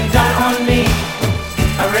shining down on me,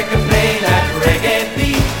 a record played that reggae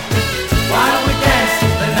beat, while we danced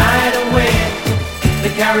the night away.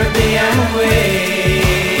 The Caribbean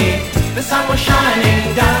way. The sun was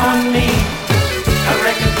shining down on me, a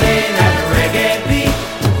record played that reggae beat,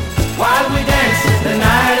 while we danced the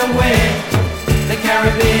night away. The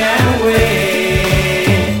Caribbean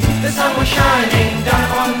way. The sun was shining down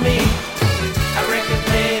on me, a record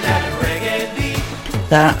played that reggae beat.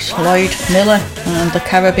 That's Lloyd Miller and the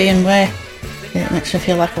Caribbean way. It makes me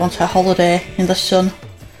feel like I want a holiday in the sun.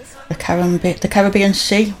 The Caribbean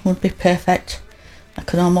Sea would be perfect. I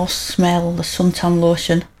can almost smell the suntan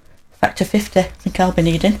lotion. Factor 50, I think I'll be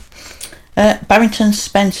needing. Barrington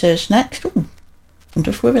Spencer's next. Ooh, wonder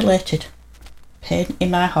if we're related. Pain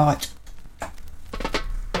in my heart.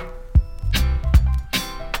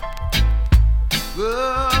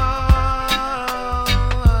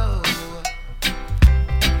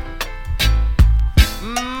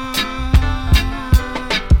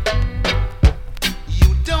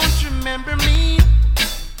 You don't remember me,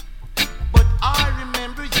 but I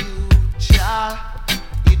remember you, child.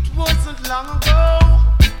 It wasn't long ago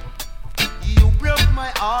you broke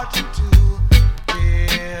my heart in two.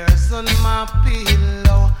 Tears on my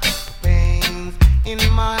pillow, pains in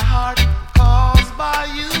my heart caused by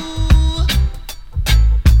you.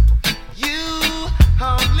 You,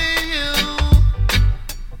 only you.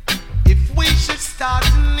 If we should start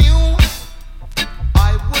anew,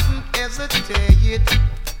 I wouldn't hesitate.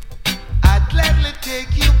 I'd gladly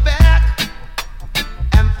take you back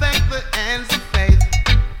and thank the hands of faith.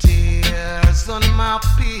 Tears on my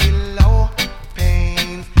pillow,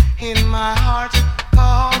 pain in my heart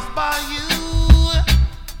caused by you.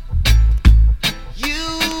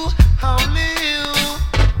 You, only you.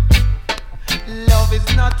 Love is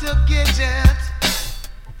not a gadget,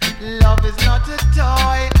 love is not a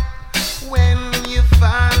toy. When you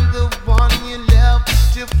find the one you love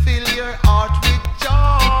to fill your heart with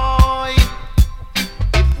joy.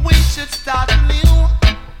 If we should start anew,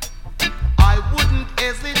 I wouldn't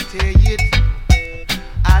hesitate.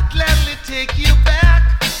 I'd gladly take you back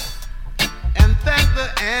and thank the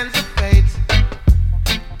hands of fate.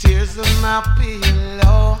 Tears on my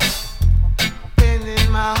pillow, pain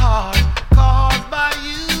in my heart caused by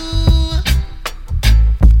you.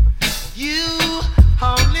 You,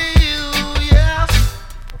 only you, yes.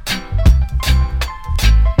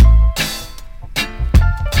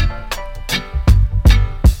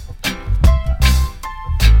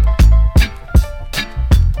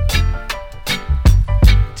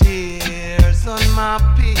 Tears on my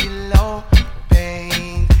pillow,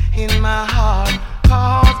 pain in my heart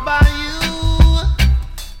caused by you.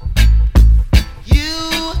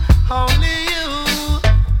 You, only you.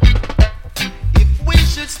 If we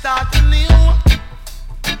should start anew,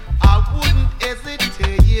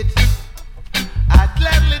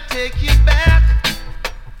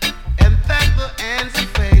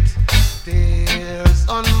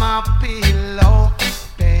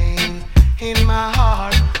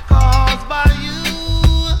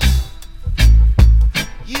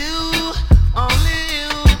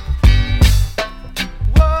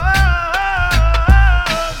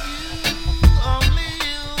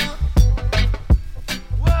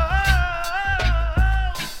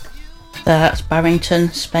 That's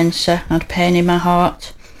Barrington Spencer and Pain in My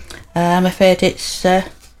Heart. I'm afraid it's that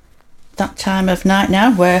time of night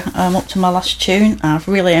now where I'm up to my last tune. I've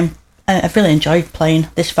really enjoyed playing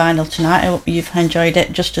this vinyl tonight. I hope you've enjoyed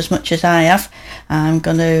it just as much as I have. I'm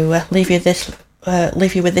going to leave you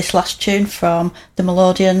with this last tune from the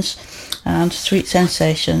Melodians and Sweet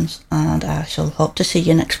Sensations, and I shall hope to see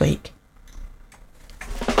you next week.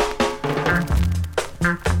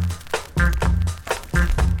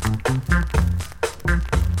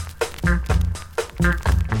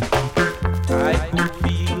 I could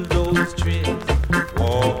feel those trees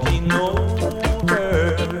walking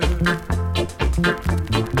over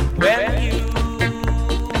when you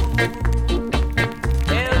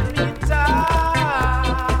held me tight.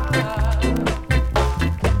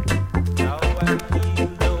 Now I feel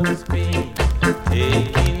those pains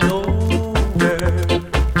taking over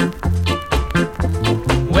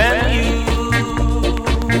when you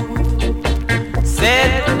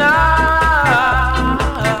said goodnight.